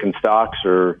 picking stocks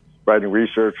or writing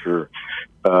research or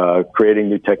creating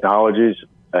new technologies.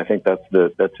 I think that's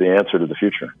the answer to the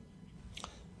future.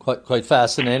 Quite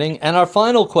fascinating. And our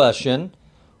final question,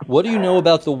 what do you know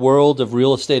about the world of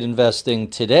real estate investing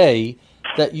today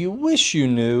that you wish you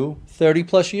knew 30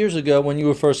 plus years ago when you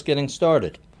were first getting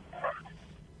started?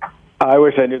 I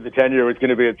wish I knew the 10-year was going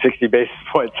to be at 60 basis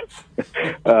points.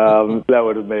 That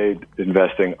would have made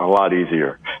investing a lot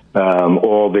easier.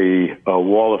 All the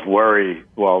wall of worry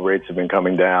while rates have been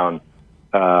coming down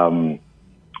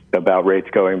about rates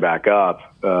going back up,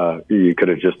 you could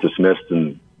have just dismissed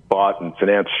and bought and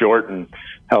financed short and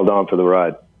held on for the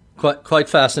ride. Quite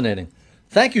fascinating.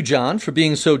 Thank you, John, for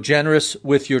being so generous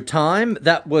with your time.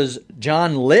 That was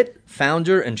John Litt,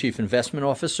 founder and chief investment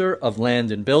officer of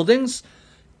Land and Buildings.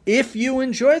 If you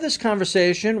enjoy this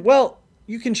conversation, well,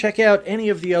 you can check out any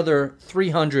of the other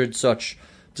 300 such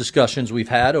discussions we've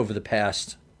had over the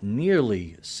past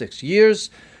nearly 6 years.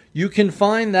 You can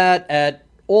find that at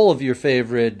all of your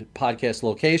favorite podcast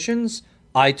locations,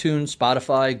 iTunes,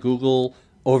 Spotify, Google,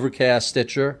 Overcast,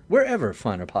 Stitcher, wherever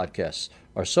finer podcasts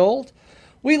are sold.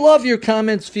 We love your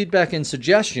comments, feedback, and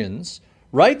suggestions.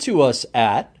 Write to us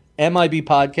at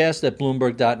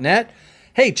mibpodcast@bloomberg.net.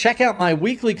 Hey, check out my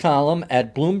weekly column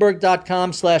at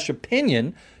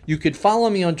bloomberg.com/opinion. You could follow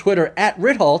me on Twitter at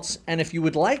Ritholtz, and if you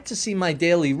would like to see my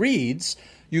daily reads,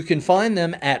 you can find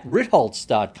them at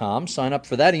ritholtz.com. Sign up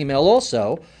for that email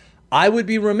also. I would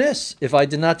be remiss if I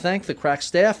did not thank the crack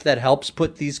staff that helps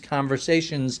put these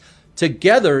conversations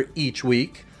together each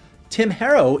week. Tim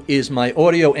Harrow is my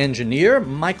audio engineer.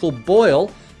 Michael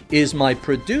Boyle is my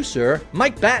producer.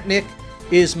 Mike Batnick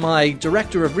is my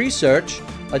director of research.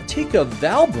 Atika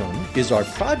Valbrun is our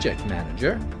project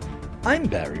manager. I'm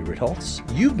Barry Ritholtz.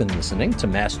 You've been listening to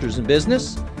Masters in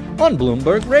Business on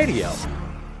Bloomberg Radio.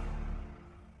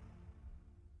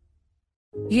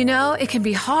 It can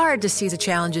be hard to see the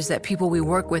challenges that people we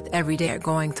work with every day are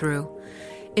going through.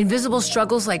 Invisible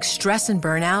struggles like stress and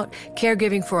burnout,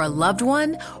 caregiving for a loved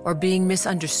one, or being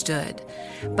misunderstood.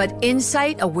 But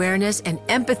insight, awareness, and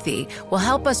empathy will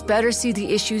help us better see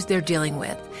the issues they're dealing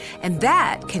with. And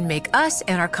that can make us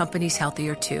and our companies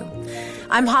healthier too.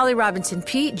 I'm Holly Robinson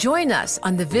Peete. Join us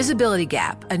on The Visibility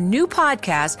Gap, a new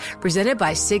podcast presented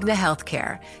by Cigna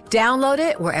Healthcare. Download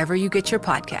it wherever you get your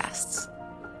podcasts.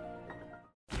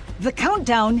 The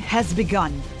countdown has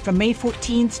begun. From May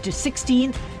 14th to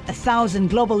 16th, 1,000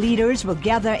 global leaders will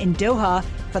gather in Doha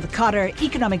for the Qatar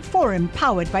Economic Forum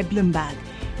powered by Bloomberg.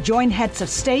 Join heads of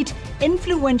state,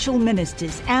 influential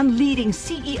ministers, and leading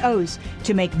CEOs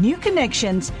to make new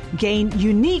connections, gain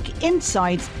unique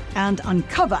insights, and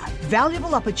uncover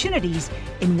valuable opportunities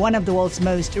in one of the world's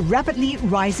most rapidly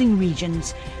rising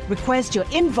regions. Request your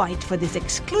invite for this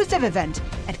exclusive event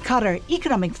at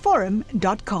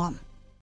QatarEconomicForum.com.